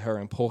we see her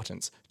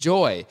importance.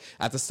 Joy,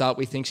 at the start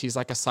we think she's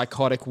like a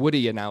psychotic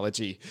Woody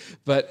analogy,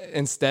 but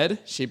instead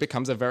she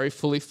becomes a very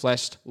fully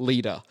fleshed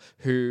leader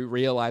who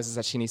realizes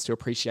that she needs to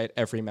appreciate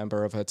every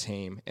member of her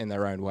team in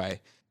their own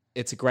way.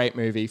 It's a great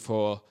movie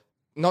for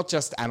not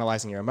just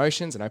analyzing your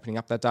emotions and opening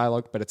up that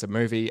dialogue, but it's a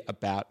movie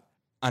about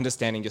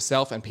understanding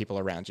yourself and people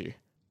around you.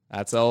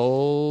 That's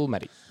all,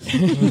 Maddie.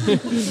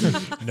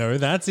 No,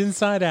 that's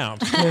Inside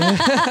Out.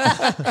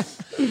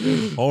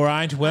 All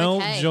right. Well,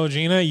 okay.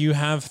 Georgina, you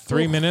have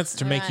 3 minutes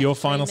to make your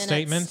final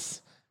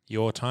statements.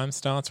 Your time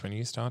starts when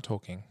you start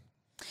talking.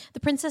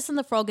 The Princess and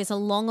the Frog is a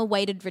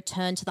long-awaited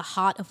return to the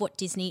heart of what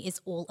Disney is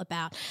all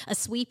about. A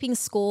sweeping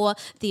score,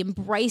 the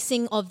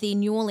embracing of the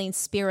New Orleans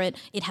spirit.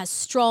 It has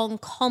strong,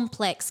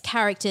 complex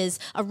characters,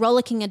 a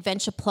rollicking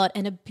adventure plot,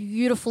 and a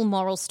beautiful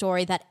moral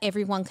story that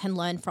everyone can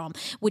learn from,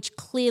 which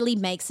clearly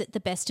makes it the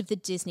best of the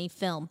Disney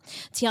film.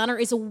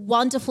 Tiana is a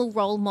wonderful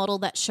role model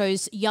that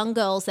shows young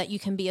girls that you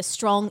can be a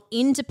strong,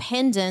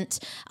 independent,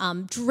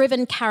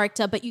 driven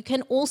character, but you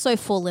can also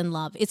fall in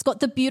love. It's got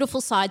the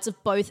beautiful sides of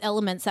both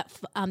elements that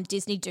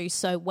Disney do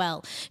so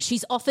well.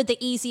 She's offered the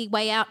easy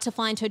way out to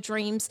find her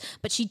dreams,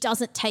 but she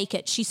doesn't take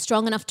it. She's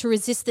strong enough to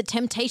resist the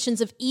temptations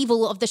of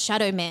evil of the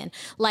Shadow Man.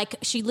 Like,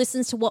 she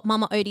listens to what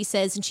Mama Odie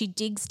says and she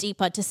digs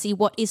deeper to see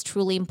what is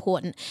truly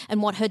important.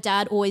 And what her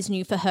dad always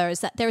knew for her is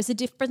that there is a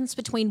difference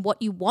between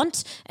what you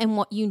want and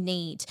what you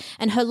need.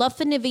 And her love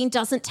for Naveen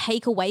doesn't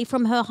take away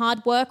from her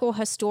hard work or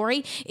her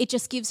story. It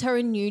just gives her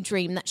a new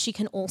dream that she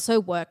can also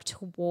work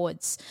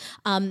towards.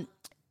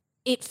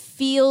 It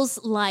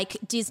feels like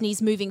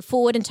Disney's moving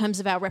forward in terms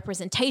of our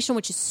representation,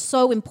 which is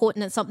so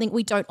important and something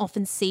we don't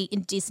often see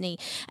in Disney.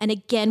 And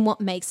again,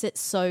 what makes it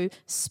so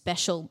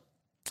special.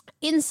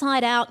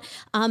 Inside Out,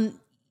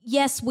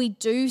 yes, we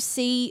do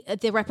see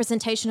the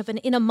representation of an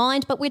inner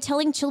mind, but we're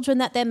telling children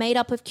that they're made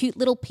up of cute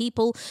little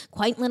people,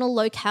 quaint little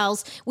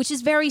locales, which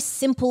is very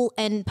simple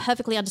and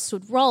perfectly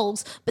understood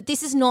roles, but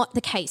this is not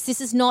the case. This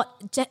is not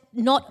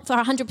for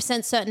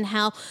 100% certain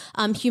how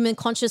human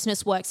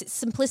consciousness works. It's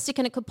simplistic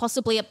and it could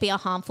possibly be a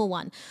harmful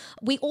one.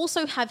 We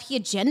also have here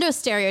gender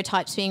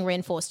stereotypes being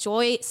reinforced.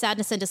 Joy,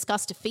 sadness and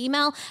disgust are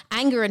female,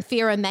 anger and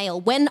fear are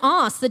male. When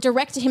asked, the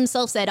director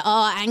himself said,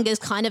 anger is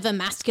kind of a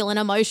masculine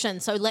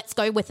emotion, so let's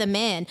go with a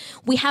man.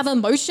 men. We have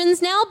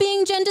emotions now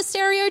being gender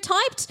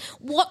stereotyped.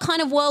 What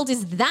kind of world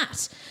is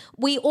that?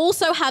 We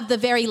also have the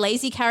very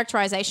lazy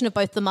characterization of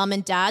both the mum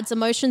and dad's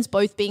emotions,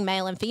 both being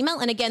male and female.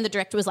 And again, the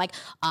director was like,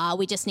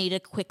 we just need a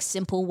quick,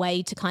 simple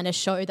way to kind of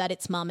show that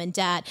it's mum and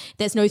dad.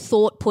 There's no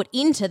thought put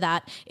into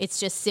that. It's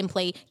just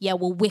simply,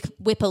 we'll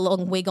whip a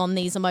long wig on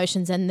these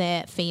emotions and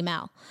they're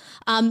female.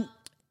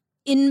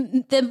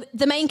 In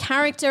the main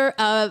character,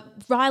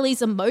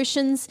 Riley's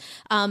emotions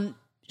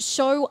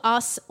show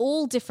us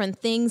all different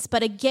things,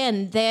 but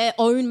again, their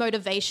own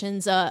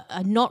motivations are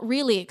not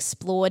really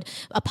explored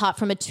apart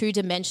from a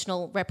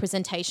two-dimensional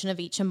representation of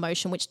each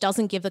emotion, which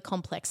doesn't give the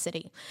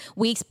complexity.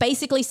 We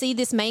basically see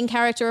this main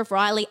character of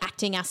Riley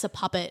acting as a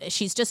puppet.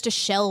 She's just a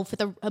shell for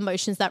the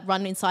emotions that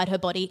run inside her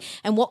body.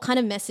 And what kind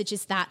of message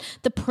is that?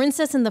 The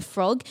Princess and the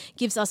Frog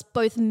gives us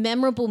both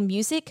memorable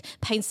music,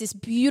 paints this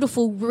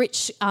beautiful,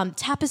 rich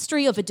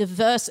tapestry of a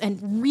diverse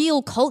and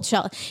real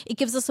culture. It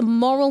gives us a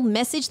moral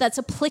message that's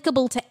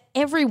applicable to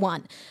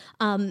everyone,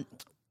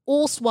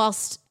 all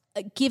whilst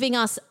giving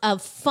us a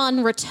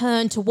fun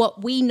return to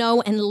what we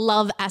know and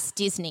love as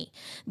Disney,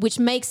 which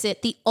makes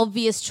it the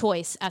obvious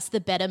choice as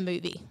the better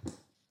movie.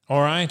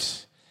 All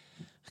right.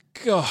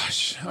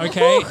 Gosh.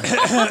 Okay.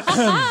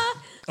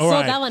 All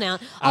Sort that one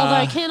out.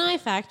 Although, can I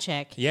fact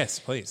check? Yes,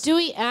 please. Do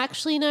we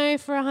actually know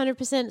for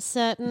 100%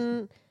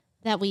 certain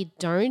that we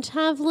don't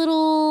have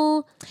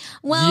little...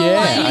 Well,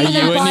 Yeah, are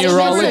you a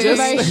neurologist?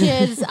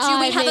 Emotions? Do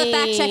we have a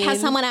fact check? Has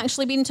someone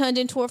actually been turned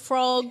into a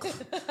frog?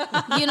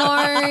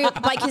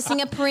 By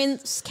kissing a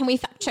prince? Can we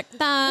fact check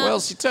that? Well,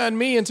 she turned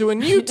me into a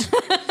newt.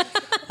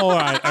 All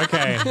right.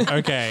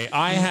 Okay.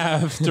 I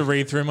have to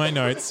read through my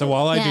notes. So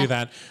while I do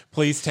that,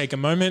 please take a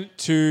moment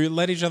to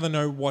let each other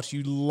know what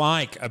you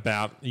like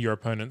about your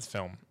opponent's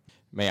film.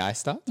 May I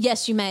start?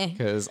 Yes, you may.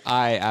 Because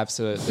I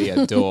absolutely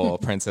adore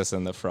Princess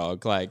and the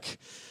Frog. Like,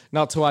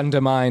 not to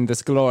undermine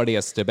this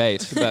glorious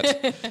debate,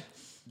 but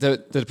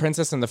the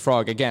Princess and the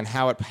Frog, again,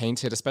 how it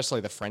painted, especially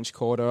the French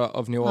Quarter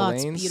of New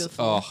Orleans. It's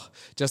beautiful.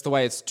 Just the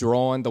way it's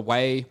drawn, the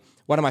way...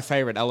 One of my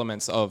favorite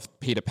elements of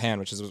Peter Pan,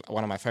 which is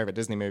one of my favorite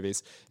Disney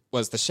movies,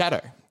 was the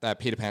shadow, that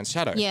Peter Pan's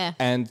shadow. Yeah.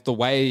 And the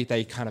way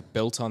they kind of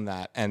built on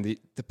that and the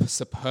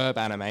superb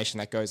animation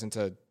that goes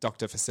into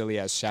Dr.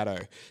 Facilier's shadow,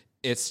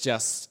 it's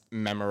just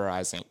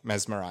mesmerizing.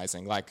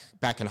 Like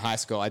back in high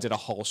school, I did a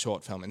whole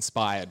short film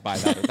inspired by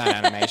that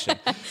animation.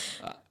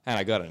 And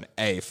I got an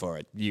A for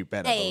it. You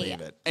better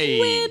believe it.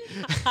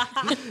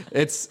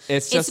 It's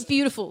just... It's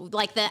beautiful.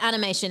 Like the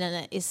animation in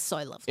it is so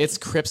lovely. It's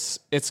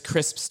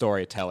crisp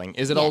storytelling.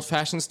 Is it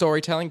old-fashioned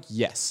storytelling?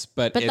 Yes.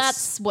 But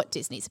that's what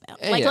Disney's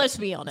about. Let's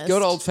be honest.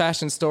 Good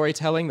old-fashioned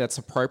storytelling that's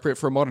appropriate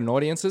for modern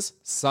audiences,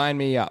 sign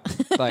me up.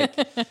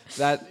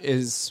 That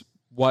is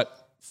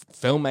what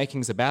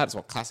filmmaking's about. It's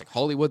what classic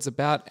Hollywood's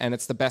about. And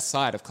it's the best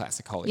side of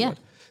classic Hollywood.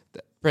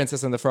 The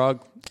Princess and the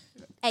Frog...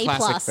 A+.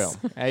 Classic film.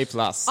 A+.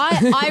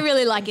 I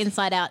really like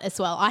Inside Out as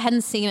well. I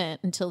hadn't seen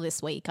it until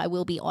this week, I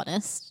will be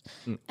honest.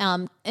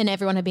 And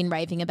everyone had been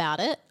raving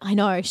about it. I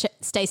know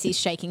Stacey's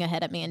shaking her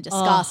head at me in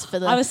disgust for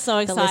the I was so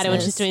excited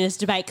when she was doing this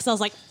debate because I was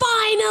like,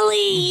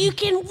 finally, you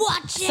can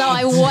watch it. So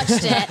I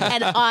watched it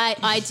and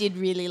I did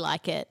really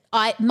like it.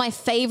 My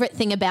favourite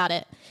thing about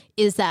it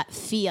is that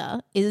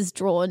fear is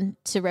drawn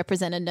to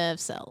represent a nerve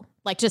cell.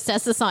 Like just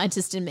as the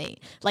scientist in me.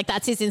 Like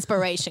that's his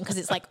inspiration because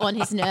it's like on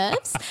his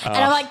nerves. And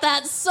I'm like,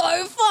 that's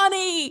so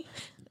funny.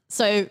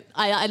 So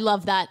I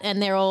love that.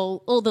 And they're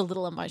all the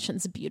little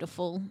emotions are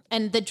beautiful.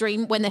 And the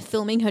dream, when they're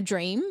filming her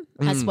dream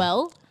as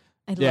well.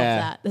 I love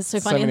that. That's so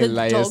funny. many And the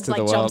layers dog to the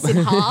jumps world.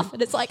 in half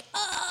and it's like,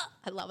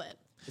 I love it.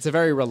 It's a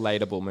very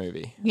relatable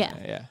movie.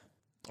 Yeah.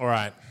 All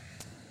right.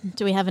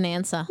 Do we have an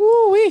answer?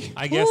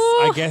 I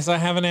guess I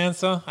have an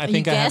answer. I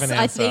think I have an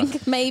answer. I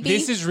think maybe.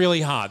 This is really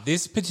hard.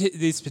 This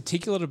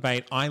particular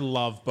debate, I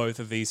love both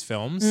of these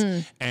films,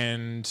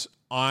 and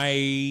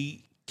I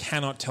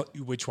cannot tell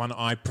you which one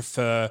I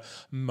prefer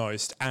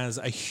most as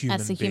a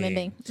human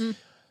being.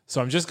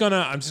 So I'm just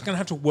gonna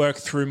have to work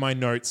through my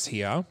notes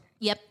here.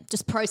 Yep,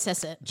 just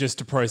process it. Just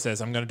to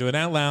process. I'm going to do it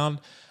out loud.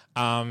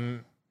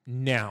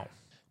 Now,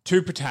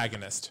 two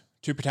protagonist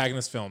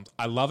films.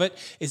 I love it.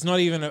 It's not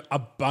even a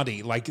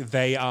buddy. Like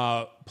they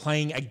are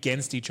playing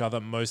against each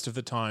other most of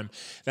the time.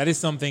 That is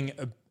something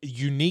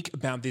unique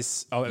about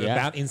this,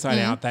 about Inside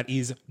Out that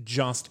is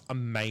just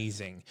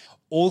amazing.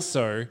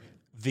 Also,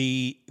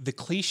 the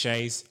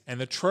cliches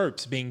and the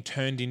tropes being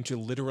turned into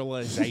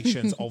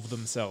literalizations of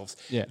themselves.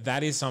 Yeah.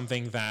 That is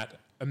something that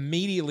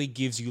immediately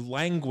gives you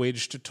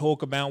language to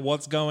talk about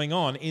what's going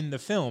on in the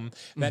film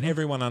that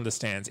everyone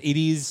understands.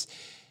 This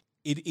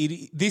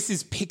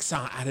is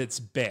Pixar at its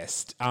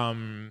best,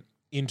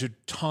 into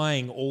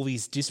tying all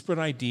these disparate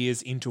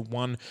ideas into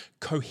one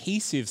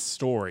cohesive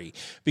story,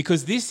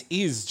 because this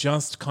is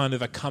just kind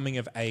of a coming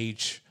of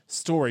age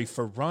story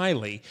for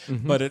Riley,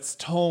 but it's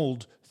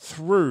told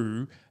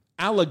through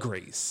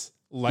allegories,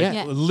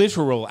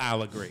 literal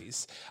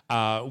allegories,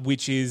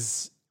 which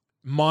is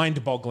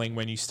mind-boggling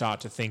when you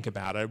start to think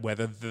about it,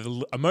 whether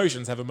the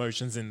emotions have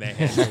emotions in their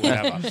head or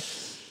whatever.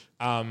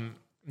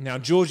 Now,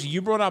 Georgie,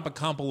 you brought up a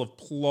couple of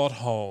plot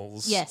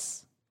holes.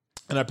 Yes.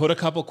 And I put a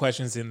couple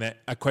questions in there,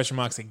 question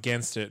marks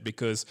against it,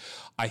 because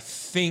I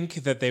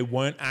think that there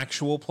weren't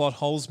actual plot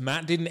holes.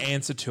 Matt didn't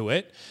answer to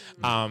it,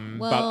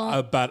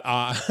 but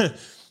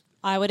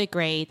I would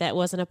agree that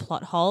wasn't a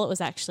plot hole. It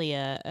was actually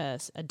a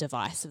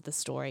device of the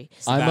story.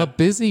 I'm a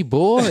busy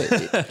boy.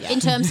 In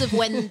terms of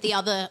when the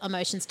other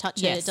emotions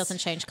touch it, it doesn't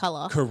change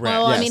color. Correct.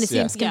 Well, I Yes, mean, it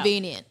seems yeah.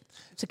 convenient.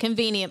 It's a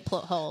convenient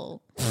plot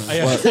hole. Plot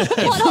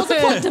hole's a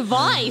plot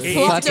device.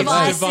 Plot It's a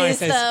device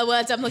device, is the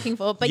words I'm looking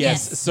for. But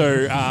yes.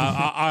 So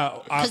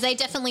because they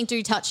definitely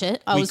do touch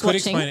it. I we was could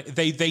watching. explain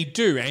it. They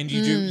do, and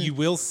you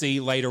will see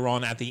later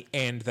on at the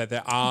end that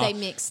there are They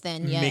mix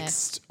then, yeah.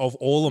 mixed of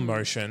all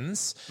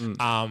emotions.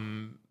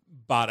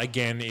 But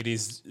again, it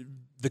is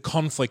the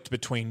conflict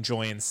between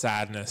joy and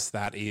sadness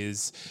that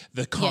is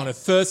the kind of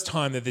first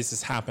time that this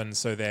has happened,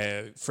 so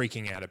they're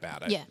freaking out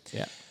about it.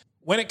 Yeah.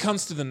 When it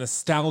comes to the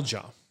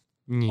nostalgia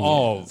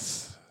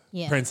of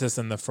Princess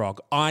and the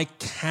Frog, I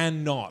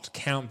cannot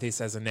count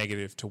this as a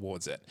negative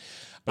towards it.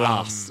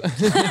 I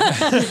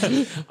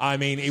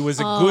mean, it was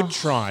a good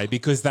try,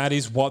 because that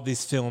is what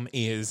this film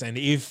is. And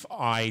if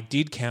I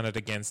did count it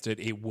against it,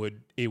 it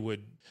would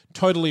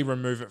totally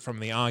remove it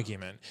from the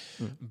argument.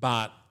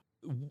 But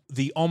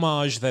the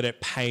homage that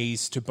it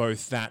pays to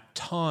both that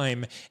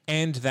time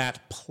and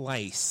that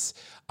place,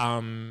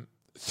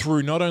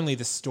 through not only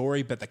the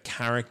story but the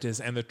characters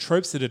and the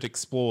tropes that it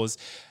explores,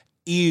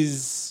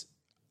 is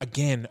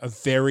again a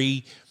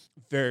very,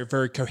 very,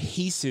 very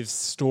cohesive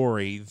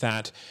story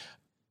that,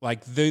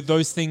 like,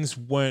 those things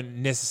weren't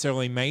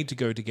necessarily made to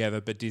go together,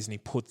 but Disney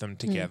put them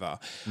together.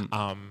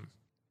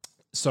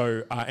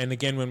 So, and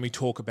again, when we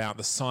talk about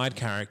the side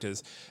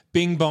characters,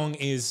 Bing Bong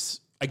is,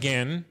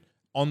 again,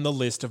 on the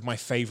list of my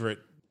favorite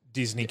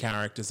Disney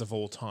characters of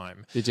all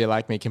time. Did you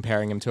like me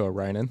comparing him to a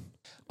Ronin?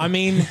 I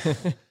mean,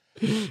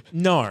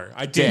 no,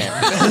 I didn't.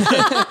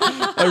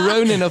 A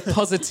Ronin of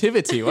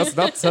positivity. What's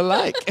not to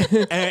like?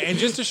 And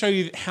just to show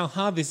you how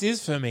hard this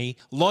is for me,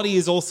 Lottie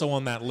is also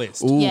on that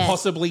list, Yeah.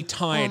 possibly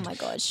tied. Oh my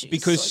God, she's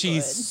because so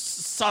she's good.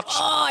 such.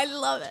 Oh, I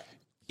love it.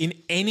 In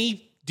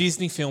any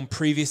Disney film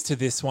previous to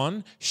this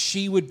one,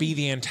 she would be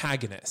the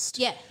antagonist.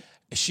 Yeah.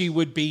 She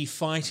would be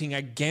fighting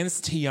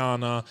against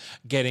Tiana,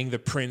 getting the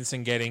prince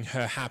and getting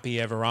her happy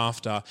ever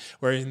after.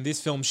 Whereas in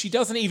this film, she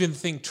doesn't even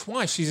think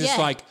twice. She's just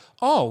like,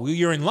 oh,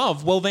 you're in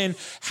love. Well, then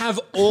have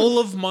all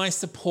of my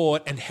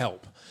support and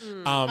help.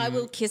 I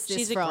will kiss this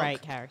She's frog. a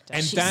great character.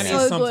 And She's that so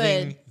is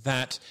something good.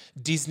 that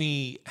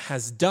Disney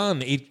has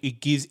done. It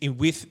gives,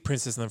 with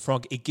Princess and the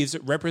Frog, it gives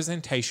it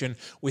representation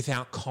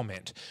without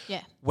comment.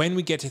 Yeah. When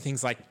we get to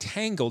things like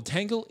Tangled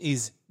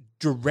is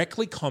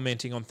directly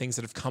commenting on things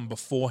that have come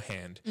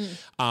beforehand,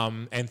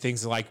 and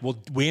things like,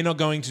 well, we're not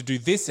going to do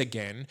this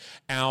again.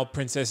 Our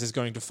princess is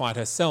going to fight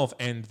herself,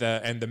 and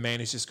the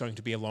man is just going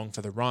to be along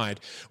for the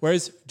ride.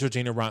 Whereas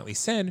Georgina rightly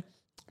said,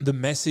 the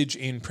message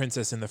in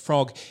Princess and the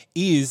Frog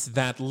is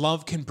that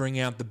love can bring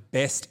out the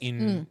best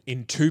in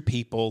two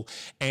people,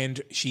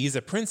 and she is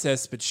a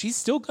princess, but she's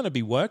still going to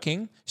be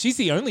working. She's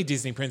the only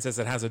Disney princess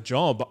that has a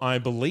job, I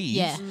believe.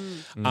 Yeah.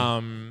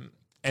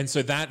 And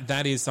so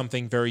that is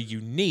something very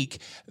unique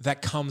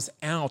that comes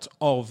out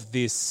of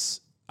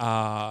this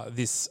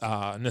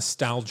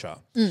nostalgia.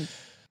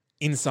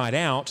 Inside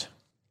Out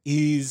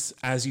is,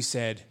 as you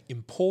said,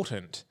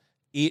 important.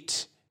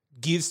 It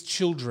gives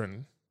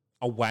children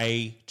a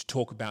way to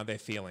talk about their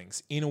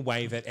feelings in a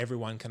way that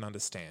everyone can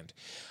understand.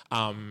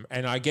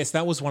 And I guess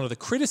that was one of the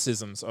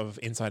criticisms of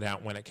Inside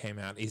Out when it came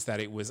out, is that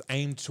it was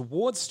aimed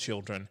towards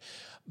children,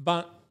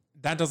 but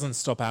that doesn't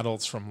stop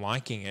adults from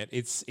liking it.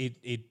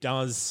 It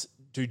does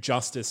do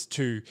justice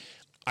to,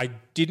 I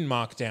didn't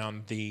mark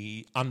down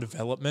the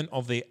undevelopment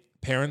of the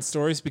parent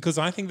stories, because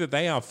I think that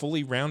they are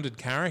fully rounded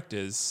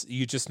characters.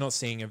 You're just not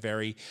seeing a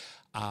very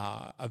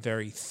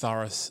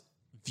thorough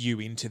view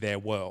into their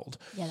world.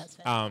 Yeah, that's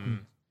fair.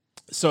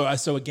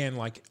 So again,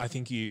 like I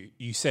think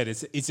you said,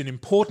 it's an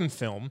important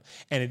film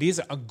and it is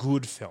a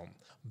good film,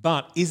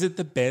 but is it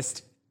the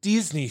best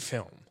Disney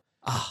film?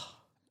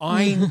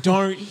 I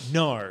don't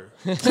know.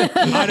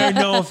 I don't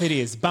know if it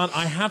is, but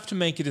I have to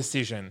make a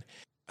decision.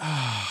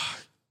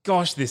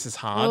 Gosh, this is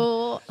hard.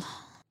 Oh.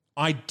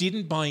 I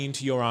didn't buy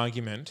into your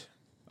argument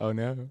Oh,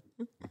 no.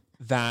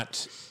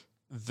 that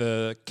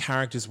the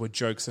characters were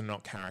jokes and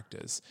not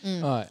characters.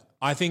 Right.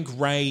 I think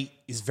Ray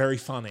is very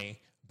funny,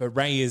 but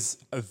Ray is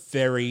a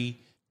very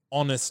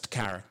honest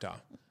character.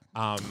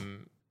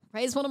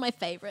 Ray's one of my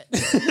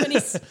favorites.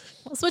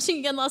 I was watching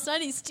again last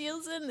night, he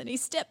steals it and then he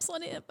steps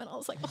on it, and I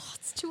was like, oh,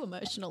 it's too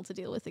emotional to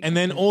deal with again. And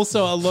then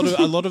also a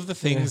lot of the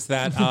things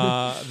that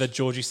that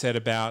Georgie said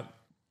about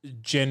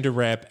gender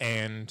rep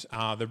and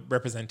the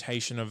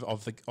representation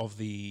of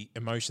the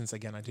emotions.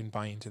 Again, I didn't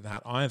buy into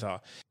that either.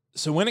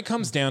 So when it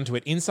comes down to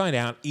it, Inside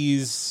Out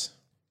is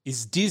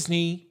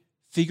Disney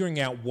figuring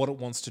out what it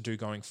wants to do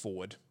going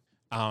forward,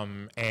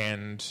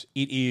 and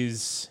it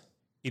is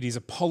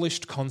a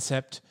polished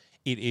concept.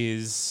 It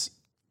is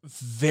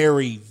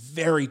very,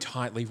 very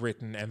tightly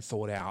written and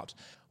thought out,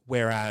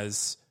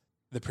 whereas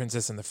The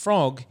Princess and the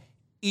Frog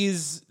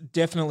is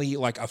definitely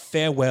like a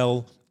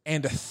farewell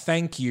and a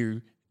thank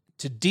you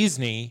to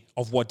Disney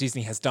of what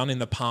Disney has done in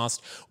the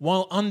past,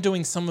 while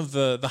undoing some of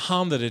the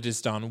harm that it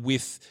has done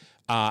with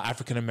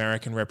African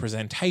American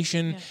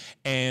representation,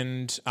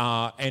 and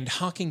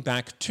harking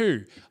back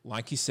to,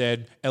 like you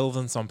said,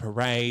 Elephants on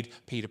Parade,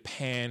 Peter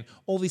Pan,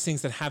 all these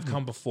things that have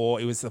come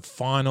before. It was the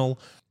final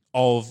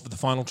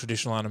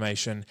traditional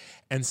animation,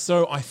 and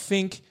so I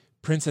think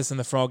Princess and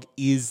the Frog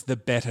is the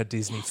better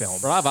Disney film.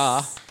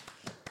 Brava.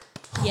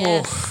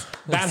 Yes.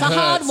 That It's a hurts.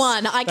 hard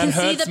one. I can That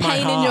see the hurts my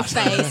pain in your heart.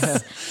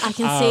 face. I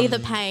can see the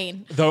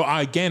pain. Though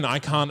I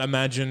can't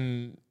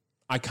imagine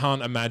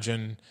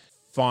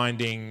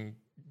finding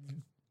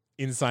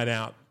Inside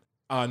Out.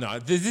 No,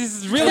 this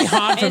is really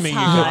hard for It's me,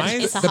 hard. you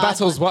guys. It's a The hard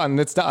battle's won.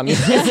 It's done. You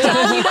don't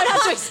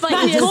have to explain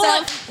to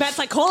yourself. Matt's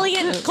like calling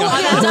it.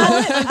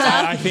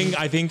 I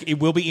think it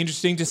will be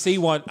interesting to see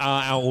what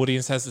our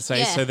audience has to say.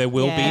 Yeah. So there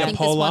will Yeah. be I a think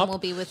poll this one up. will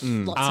be with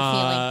lots of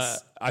feelings.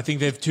 I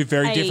think they're two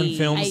very different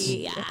films,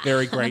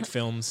 very great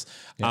films.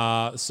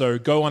 So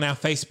go on our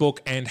Facebook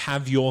and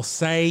have your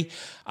say.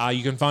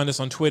 You can find us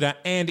on Twitter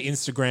and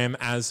Instagram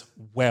as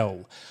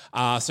well.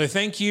 So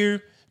thank you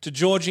to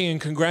Georgie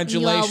and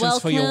congratulations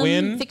for your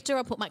win. Victor,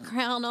 I'll put my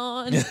crown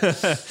on.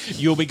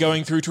 You'll be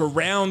going through to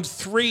round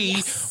 3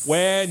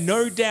 where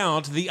no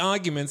doubt the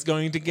argument's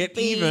going to get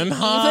even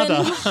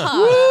harder.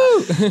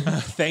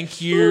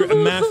 Thank you,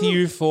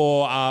 Matthew,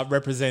 for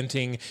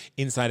representing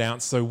Inside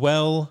Out so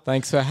well.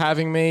 Thanks for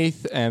having me,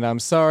 and I'm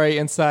sorry,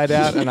 Inside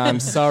Out, and I'm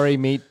sorry,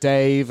 Meet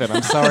Dave, and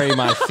I'm sorry,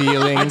 my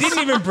feelings. I didn't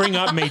even bring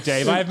up Meet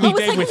Dave. I have Meet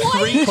Dave with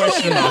 3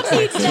 question marks.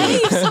 Dave,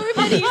 so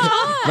many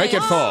times. Make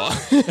it 4.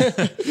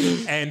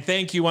 And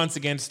thank you once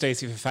again to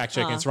Stacey for fact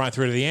checking us right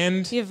through to the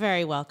end. You're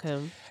very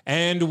welcome.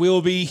 And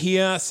we'll be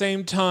here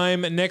same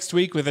time next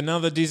week with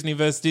another Disney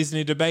vs.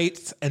 Disney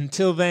debate.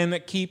 Until then,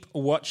 keep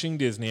watching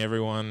Disney,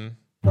 everyone.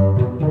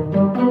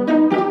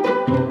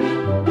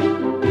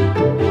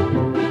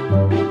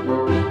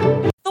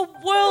 The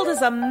world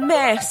is a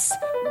mess.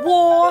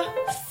 War,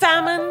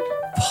 famine,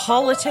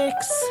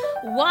 politics.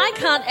 Why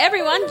can't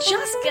everyone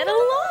just get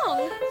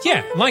along?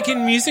 Yeah, like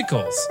in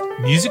musicals.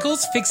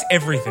 Musicals fix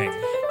everything.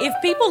 If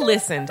people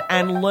listened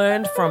and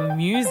learned from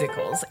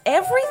musicals,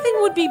 everything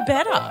would be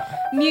better.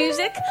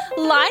 Music,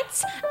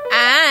 lights,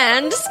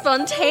 and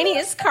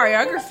spontaneous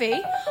choreography.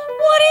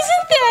 What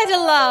isn't there to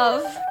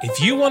love?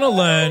 If you want to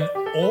learn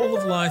all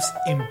of life's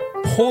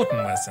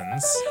important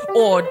lessons,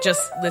 Or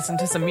just listen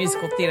to some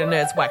musical theatre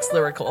nerds wax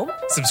lyrical.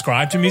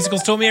 subscribe to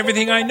Musicals Taught Me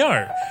Everything I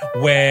Know,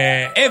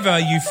 wherever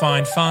you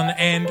find fun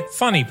and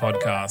funny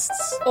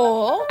podcasts.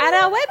 Or at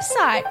our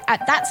website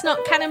at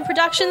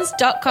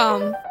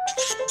that'snotcanonproductions.com.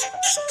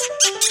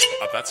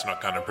 That's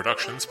Not Canon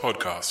Productions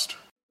podcast.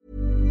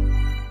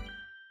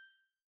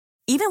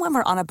 Even when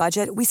we're on a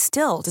budget, we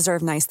still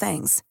deserve nice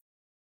things.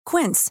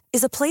 Quince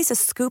is a place to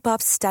scoop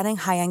up stunning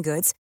high-end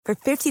goods for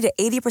 50 to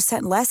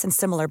 80% less than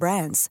similar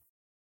brands.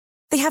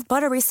 They have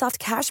buttery soft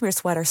cashmere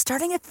sweaters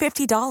starting at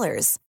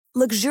 $50,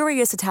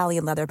 luxurious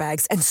Italian leather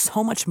bags, and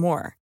so much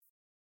more.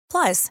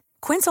 Plus,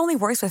 Quince only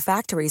works with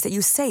factories that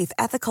use safe,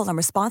 ethical, and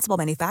responsible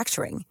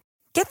manufacturing.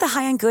 Get the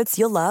high-end goods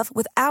you'll love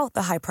without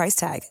the high price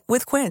tag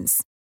with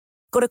Quince.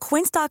 Go to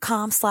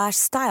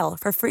quince.com/style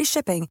for free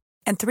shipping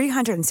and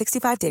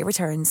 365-day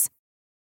returns.